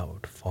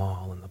loud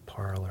fall in the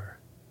parlor,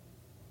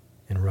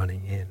 and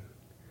running in,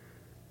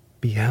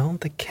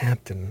 beheld the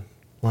captain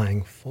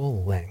lying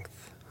full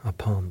length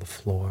upon the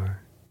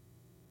floor.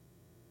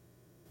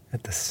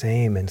 At the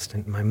same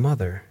instant my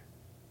mother,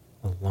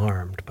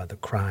 alarmed by the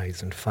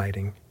cries and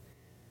fighting,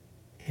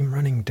 came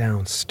running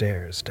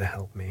downstairs to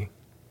help me.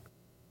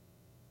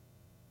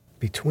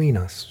 Between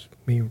us,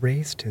 we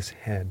raised his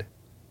head.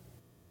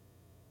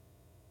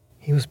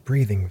 He was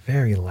breathing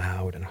very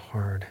loud and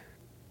hard,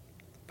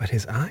 but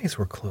his eyes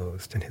were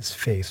closed and his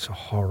face a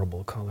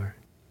horrible color.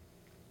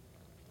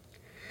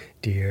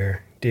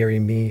 "Dear, dearie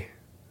me,"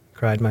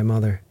 cried my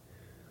mother.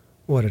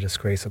 "What a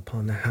disgrace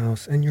upon the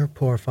house, and your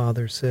poor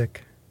father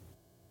sick."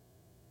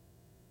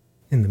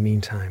 In the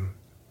meantime,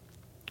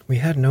 we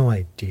had no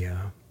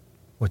idea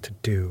what to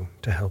do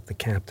to help the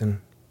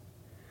captain,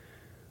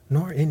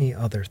 nor any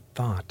other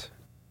thought.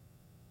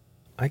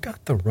 I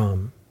got the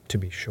rum, to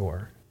be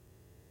sure,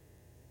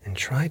 and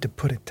tried to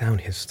put it down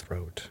his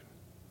throat,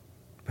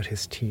 but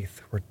his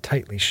teeth were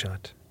tightly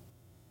shut,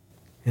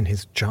 and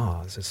his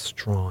jaws as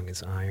strong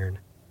as iron.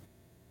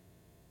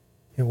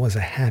 It was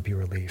a happy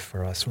relief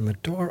for us when the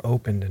door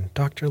opened and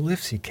Dr.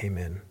 Livesey came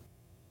in,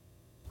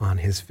 on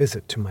his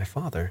visit to my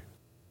father.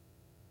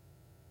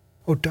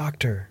 "Oh,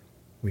 doctor,"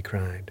 we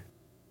cried,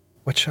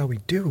 "what shall we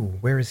do?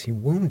 Where is he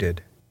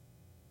wounded?"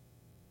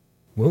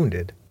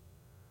 "Wounded?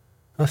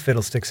 A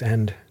fiddlestick's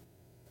end,"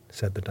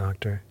 said the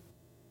doctor.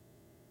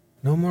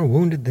 "No more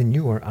wounded than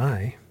you or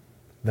I.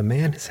 The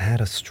man has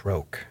had a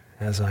stroke,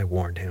 as I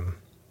warned him.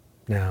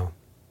 Now,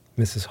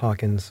 Mrs.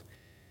 Hawkins,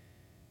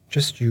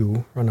 just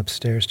you run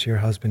upstairs to your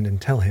husband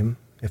and tell him,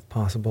 if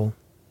possible,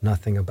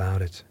 nothing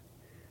about it.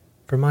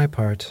 For my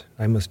part,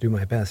 I must do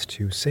my best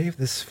to save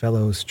this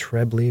fellow's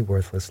trebly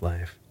worthless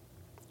life.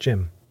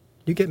 Jim,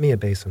 you get me a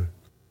basin."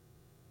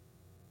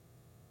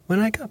 When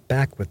I got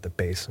back with the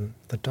basin,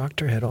 the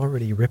doctor had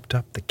already ripped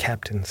up the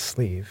captain's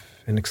sleeve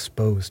and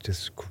exposed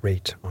his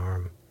great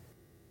arm.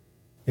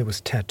 It was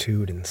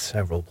tattooed in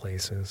several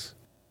places.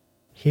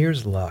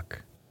 "Here's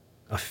luck,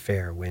 a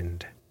fair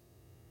wind,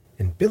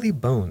 and Billy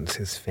Bones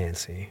his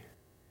fancy,"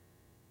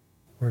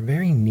 were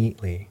very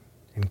neatly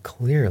and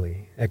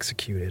clearly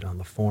executed on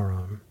the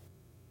forearm.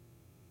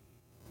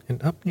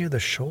 And up near the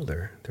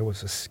shoulder there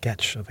was a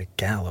sketch of a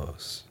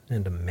gallows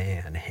and a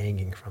man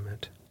hanging from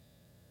it.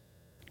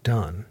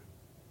 Done,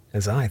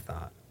 as I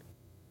thought,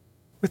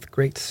 with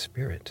great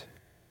spirit.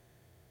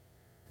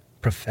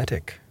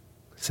 Prophetic,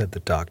 said the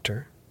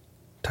doctor,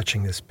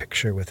 touching this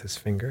picture with his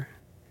finger.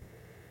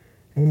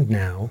 And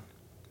now,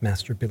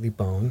 Master Billy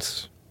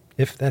Bones,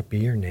 if that be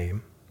your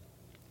name,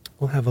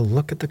 we'll have a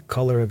look at the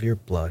color of your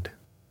blood.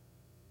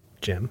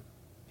 Jim,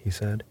 he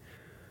said,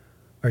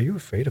 are you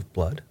afraid of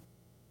blood?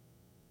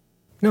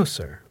 No,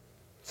 sir,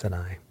 said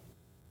I.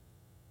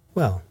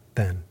 Well,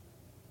 then,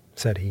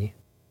 said he,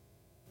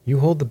 you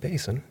hold the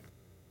basin.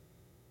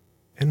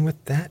 And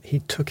with that he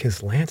took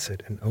his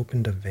lancet and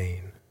opened a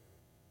vein.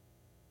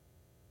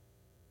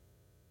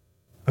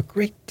 A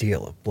great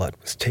deal of blood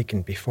was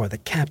taken before the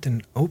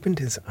captain opened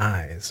his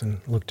eyes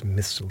and looked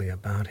mistily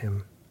about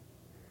him.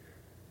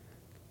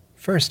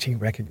 First he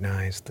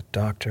recognized the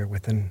doctor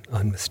with an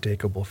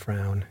unmistakable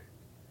frown.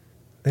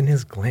 Then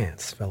his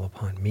glance fell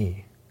upon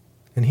me,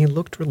 and he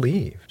looked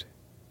relieved.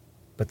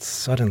 But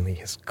suddenly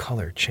his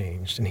color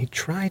changed, and he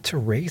tried to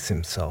raise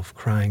himself,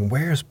 crying,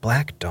 "Where's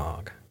Black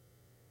Dog?"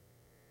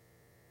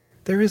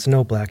 "There is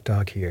no Black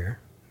Dog here,"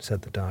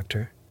 said the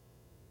doctor,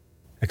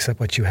 "except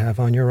what you have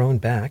on your own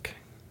back.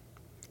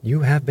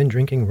 You have been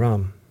drinking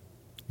rum.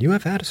 You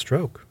have had a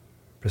stroke,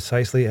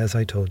 precisely as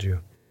I told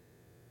you.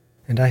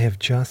 And I have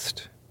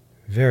just,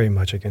 very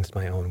much against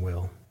my own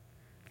will,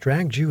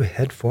 dragged you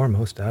head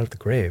foremost out of the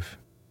grave.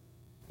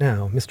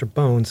 Now, Mr.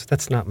 Bones,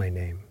 that's not my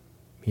name,"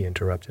 he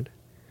interrupted.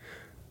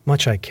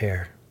 "Much I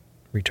care,"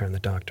 returned the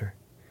doctor.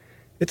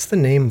 "It's the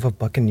name of a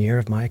buccaneer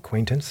of my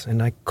acquaintance,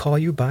 and I call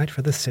you by it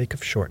for the sake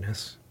of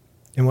shortness.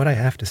 And what I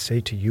have to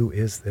say to you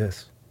is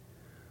this.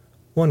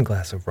 One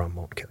glass of rum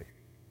won't kill you.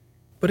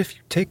 But if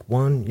you take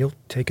one, you'll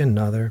take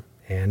another,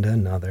 and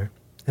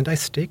I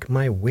stake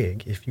my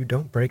wig if you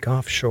don't break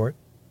off short,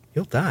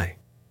 you'll die.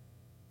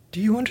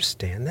 Do you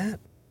understand that?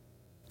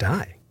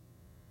 Die.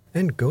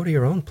 And go to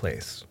your own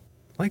place,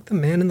 like the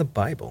man in the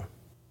Bible.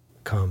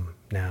 Come,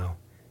 now,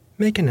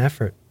 make an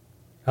effort.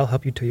 I'll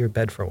help you to your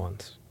bed for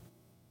once."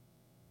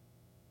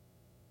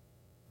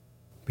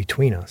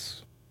 Between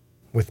us,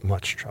 with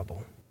much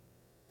trouble,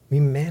 we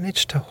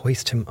managed to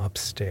hoist him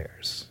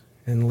upstairs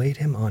and laid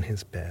him on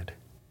his bed,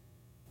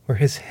 where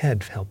his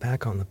head fell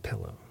back on the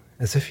pillow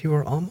as if he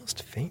were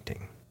almost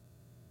fainting.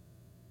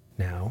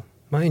 "Now,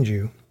 mind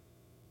you,"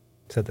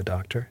 said the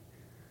doctor,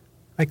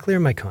 "I clear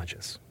my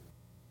conscience."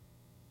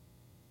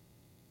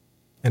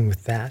 And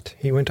with that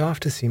he went off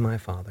to see my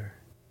father,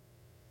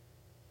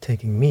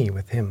 taking me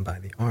with him by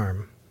the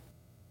arm.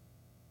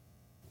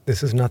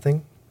 "This is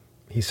nothing,"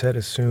 he said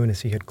as soon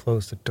as he had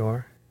closed the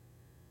door.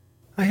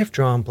 "I have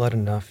drawn blood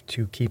enough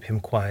to keep him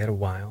quiet a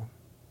while.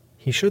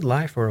 He should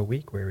lie for a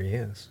week where he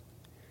is.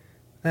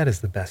 That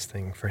is the best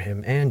thing for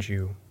him and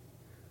you,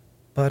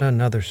 but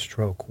another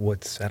stroke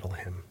would settle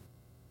him."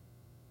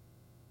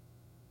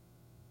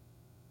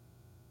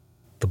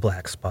 The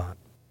black spot.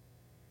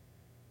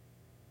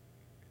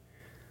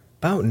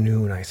 About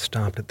noon I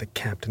stopped at the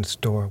captain's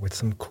door with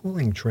some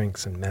cooling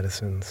drinks and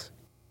medicines.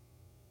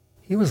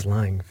 He was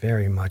lying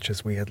very much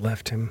as we had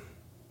left him,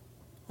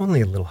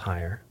 only a little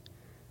higher,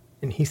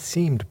 and he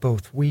seemed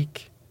both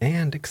weak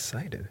and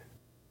excited.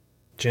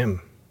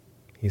 "Jim,"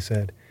 he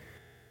said,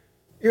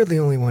 "you're the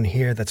only one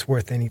here that's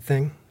worth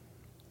anything.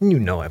 You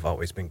know I've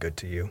always been good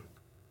to you.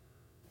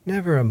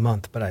 Never a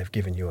month but I've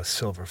given you a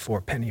silver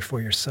fourpenny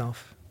for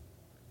yourself.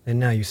 And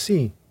now you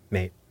see,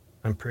 mate,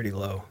 I'm pretty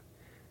low,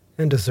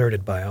 and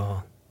deserted by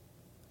all.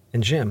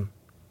 And Jim,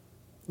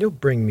 you'll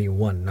bring me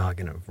one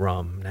noggin of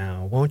rum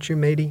now, won't you,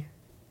 matey?"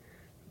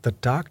 "The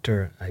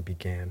doctor," I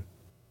began.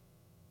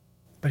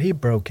 But he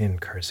broke in,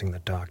 cursing the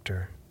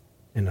doctor,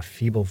 in a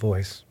feeble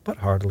voice, but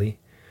heartily.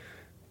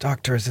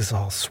 "Doctors is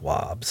all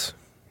swabs,"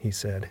 he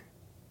said.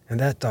 "And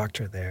that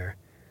doctor there,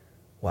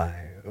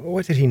 why,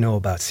 what did he know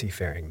about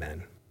seafaring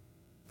men?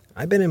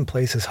 I've been in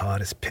places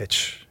hot as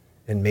pitch,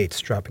 and mates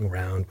dropping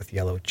round with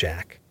yellow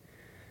jack,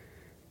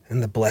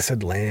 and the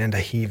blessed land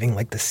a-heaving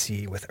like the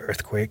sea with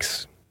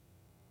earthquakes.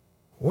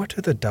 What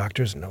do the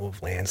doctors know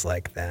of lands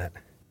like that?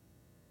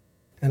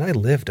 And I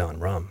lived on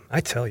rum,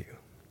 I tell you.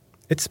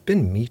 It's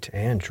been meat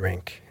and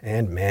drink,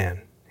 and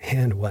man,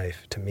 and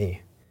wife to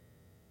me.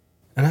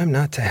 And I'm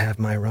not to have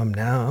my rum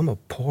now. I'm a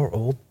poor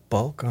old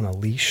bulk on a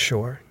lee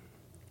shore.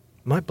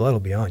 My blood'll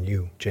be on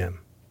you, Jim,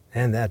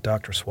 and that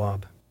Dr.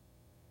 Swab."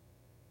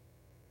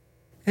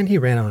 And he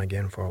ran on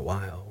again for a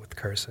while with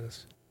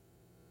curses.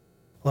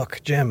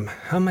 "Look, Jim,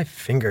 how my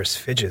fingers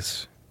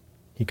fidges,"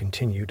 he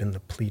continued in the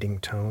pleading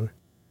tone.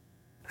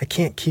 "I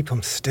can't keep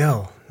 'em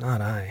still,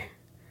 not I.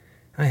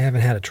 I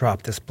haven't had a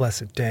drop this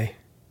blessed day.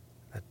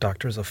 That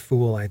doctor's a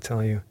fool, I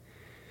tell you.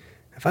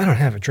 If I don't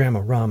have a dram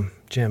of rum,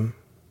 Jim,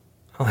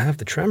 I'll have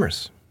the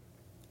tremors.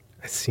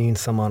 I seen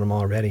some on 'em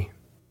already.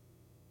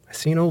 I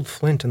seen old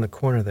Flint in the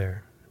corner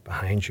there,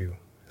 behind you,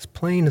 as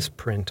plain as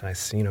print I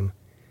seen 'em.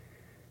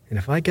 And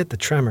if I get the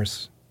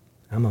tremors,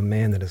 I'm a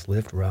man that has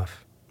lived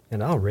rough,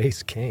 and I'll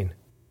race Cain.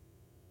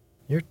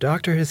 Your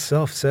doctor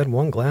himself said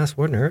one glass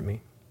wouldn't hurt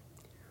me.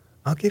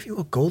 I'll give you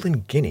a golden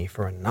guinea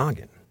for a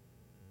noggin.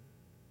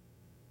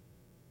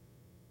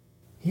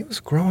 He was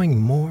growing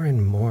more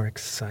and more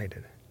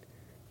excited.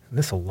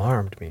 This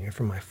alarmed me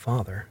from my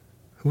father,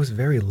 who was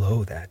very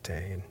low that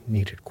day and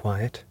needed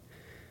quiet.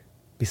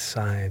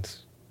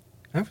 Besides,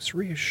 I was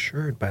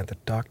reassured by the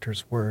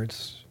doctor's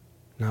words,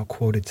 now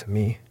quoted to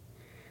me,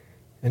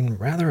 and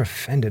rather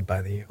offended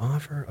by the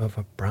offer of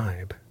a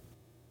bribe.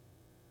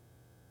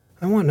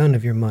 I want none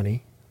of your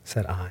money,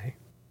 said I,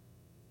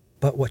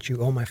 but what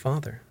you owe my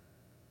father.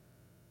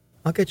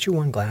 I'll get you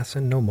one glass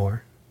and no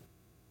more.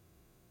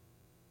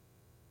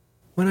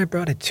 When I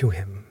brought it to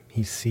him,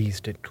 he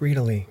seized it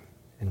greedily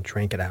and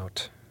drank it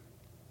out.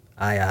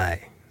 Aye,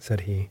 aye,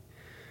 said he.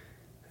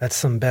 That's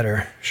some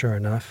better, sure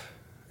enough.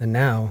 And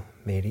now,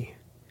 matey,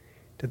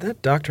 did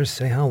that doctor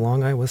say how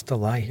long I was to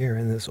lie here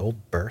in this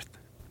old berth?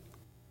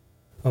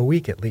 A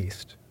week at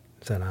least,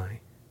 said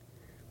I.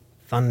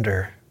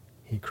 Thunder,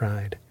 he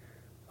cried.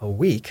 A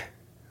week?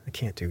 I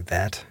can't do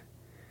that.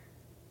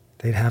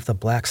 They'd have the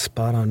black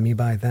spot on me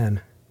by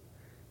then.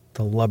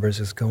 The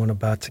lubbers is going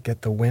about to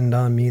get the wind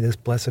on me this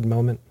blessed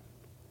moment.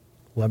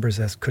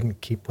 Lubbers as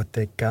couldn't keep what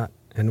they got,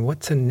 and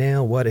what's a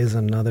nail what is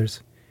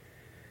another's.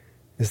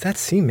 Is that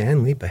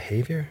seamanly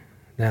behavior?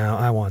 Now,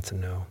 I want to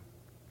know.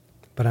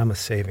 But I'm a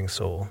saving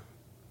soul.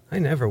 I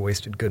never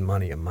wasted good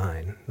money of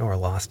mine, nor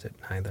lost it,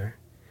 neither.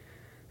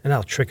 And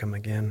I'll trick 'em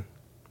again.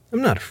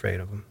 I'm not afraid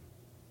of 'em.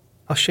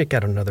 I'll shake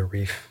out another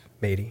reef,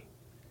 matey,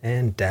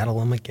 and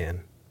daddle 'em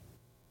again.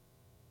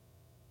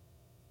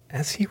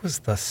 As he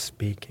was thus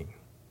speaking,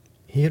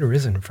 he had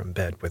risen from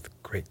bed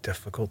with great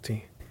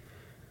difficulty,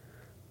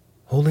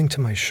 holding to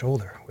my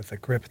shoulder with a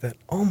grip that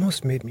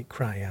almost made me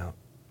cry out,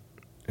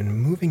 and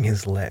moving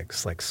his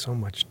legs like so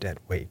much dead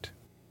weight.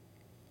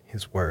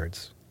 His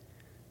words,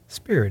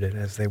 spirited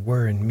as they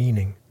were in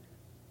meaning,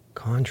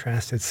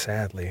 contrasted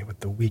sadly with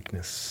the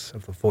weakness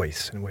of the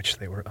voice in which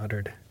they were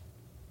uttered.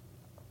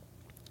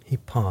 He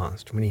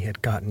paused when he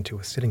had gotten to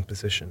a sitting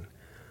position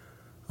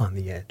on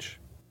the edge.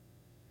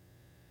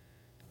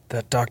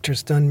 That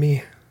doctor's done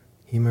me,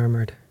 he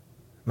murmured.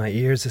 My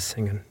ears is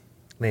singing.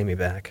 Lay me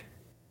back.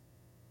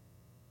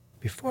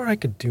 Before I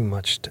could do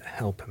much to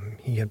help him,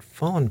 he had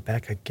fallen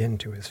back again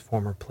to his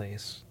former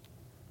place,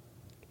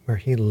 where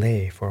he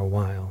lay for a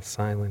while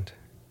silent.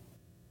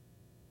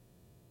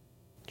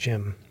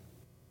 Jim,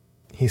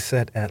 he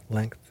said at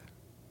length,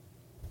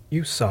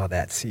 you saw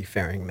that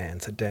seafaring man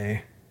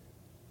today.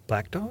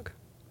 Black Dog?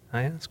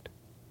 I asked.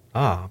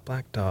 Ah,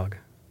 Black Dog,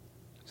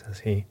 says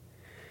he.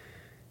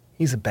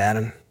 He's a bad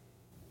 'un,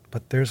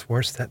 but there's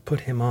worse that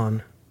put him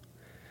on.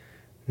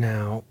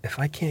 Now, if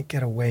I can't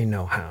get away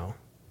nohow,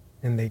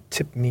 and they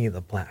tip me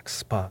the black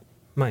spot,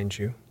 mind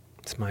you,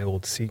 it's my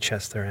old sea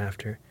chest they're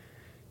after,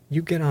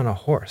 you get on a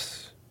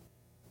horse.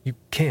 You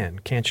can,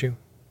 can't you?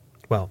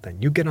 Well,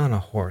 then, you get on a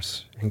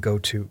horse and go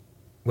to,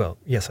 well,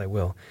 yes, I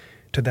will,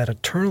 to that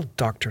eternal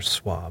Dr.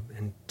 Swab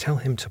and tell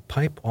him to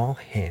pipe all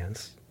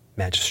hands,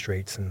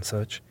 magistrates and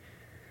such,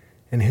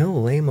 and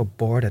he'll lay 'em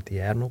aboard at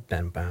the Admiral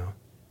Benbow,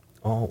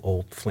 all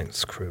old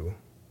Flint's crew,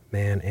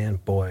 man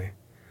and boy,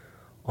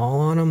 all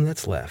on 'em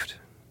that's left.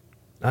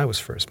 I was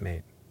first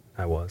mate,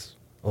 I was,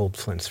 old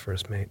Flint's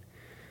first mate,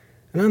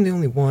 and I'm the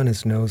only one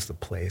as knows the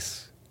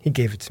place. He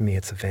gave it to me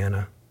at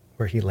Savannah,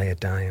 where he lay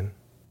a-dyin',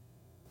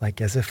 like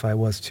as if I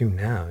was too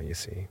now, you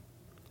see.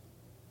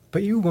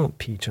 But you won't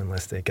peach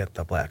unless they get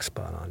the black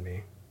spot on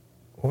me,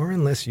 or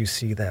unless you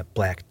see that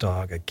Black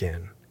Dog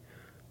again,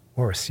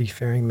 or a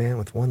seafaring man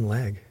with one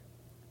leg.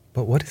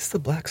 But what is the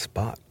black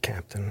spot,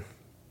 Captain?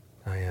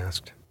 I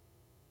asked.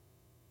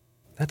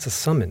 That's a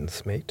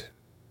summons, mate.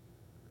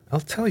 I'll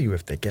tell you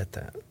if they get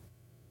that.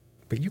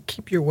 But you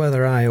keep your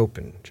weather eye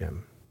open,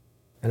 Jim,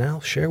 and I'll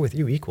share with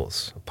you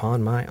equals,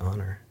 upon my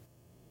honor.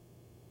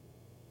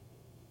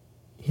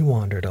 He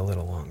wandered a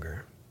little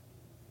longer,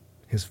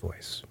 his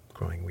voice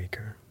growing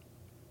weaker.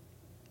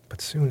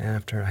 But soon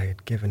after I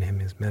had given him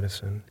his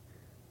medicine,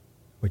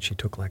 which he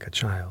took like a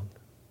child,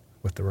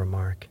 with the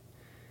remark,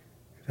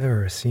 if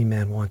ever a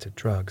seaman wanted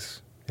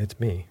drugs, it's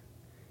me,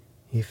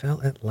 he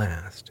fell at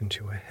last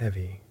into a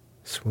heavy,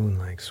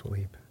 swoon-like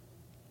sleep,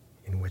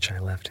 in which I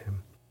left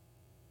him.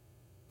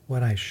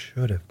 What I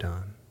should have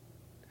done,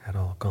 had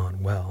all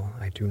gone well,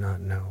 I do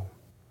not know.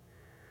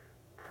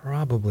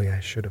 Probably I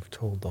should have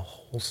told the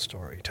whole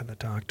story to the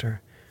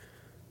doctor,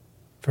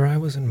 for I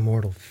was in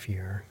mortal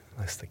fear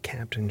lest the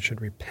captain should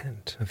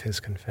repent of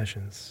his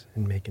confessions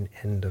and make an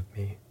end of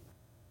me.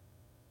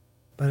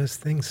 But as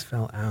things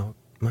fell out,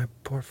 my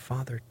poor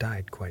father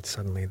died quite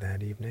suddenly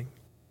that evening,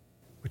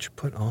 which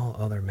put all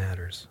other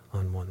matters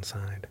on one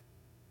side.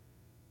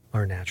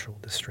 Our natural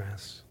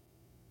distress,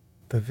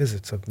 the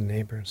visits of the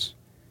neighbors,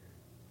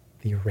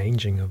 the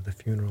arranging of the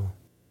funeral,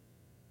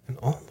 and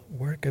all the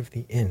work of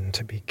the inn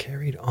to be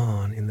carried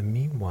on in the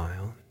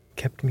meanwhile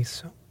kept me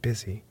so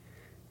busy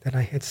that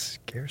I had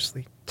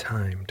scarcely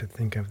time to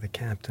think of the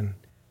captain,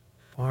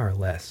 far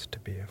less to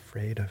be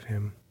afraid of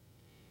him.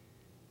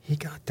 He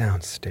got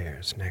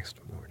downstairs next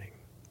morning,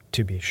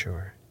 to be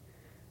sure,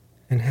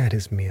 and had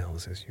his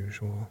meals as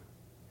usual,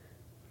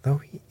 though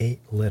he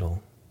ate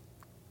little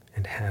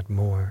and had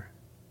more,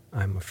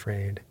 I'm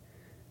afraid,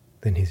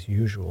 than his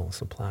usual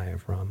supply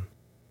of rum,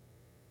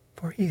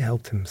 for he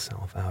helped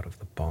himself out of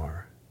the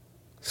bar,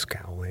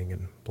 scowling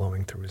and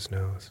blowing through his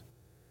nose,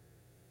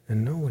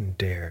 and no one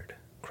dared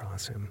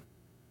cross him.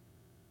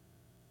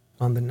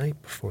 On the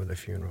night before the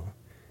funeral,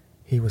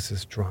 he was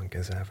as drunk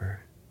as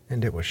ever,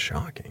 and it was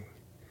shocking,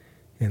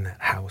 in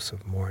that house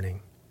of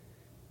mourning,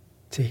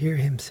 to hear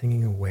him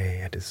singing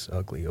away at his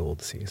ugly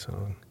old sea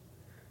song.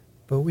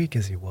 But weak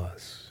as he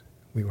was,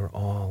 we were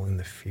all in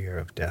the fear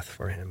of death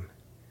for him,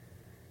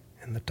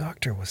 and the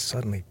doctor was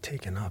suddenly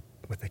taken up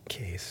with a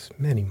case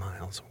many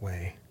miles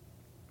away,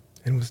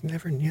 and was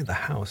never near the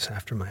house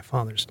after my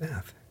father's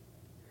death.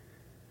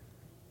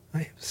 I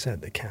have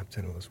said the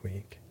captain was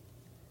weak,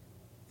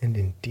 and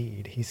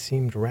indeed he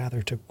seemed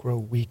rather to grow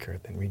weaker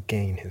than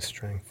regain his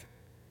strength.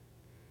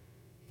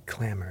 He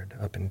clambered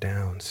up and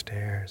down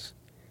stairs,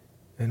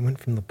 and went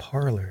from the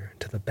parlor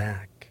to the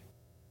back,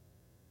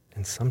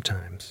 and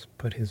sometimes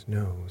put his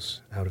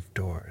nose out of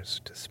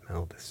doors to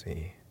smell the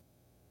sea,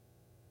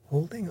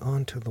 holding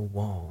on to the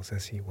walls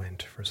as he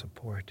went for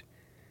support,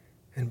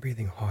 and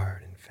breathing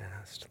hard and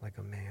fast like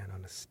a man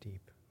on a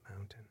steep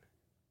mountain.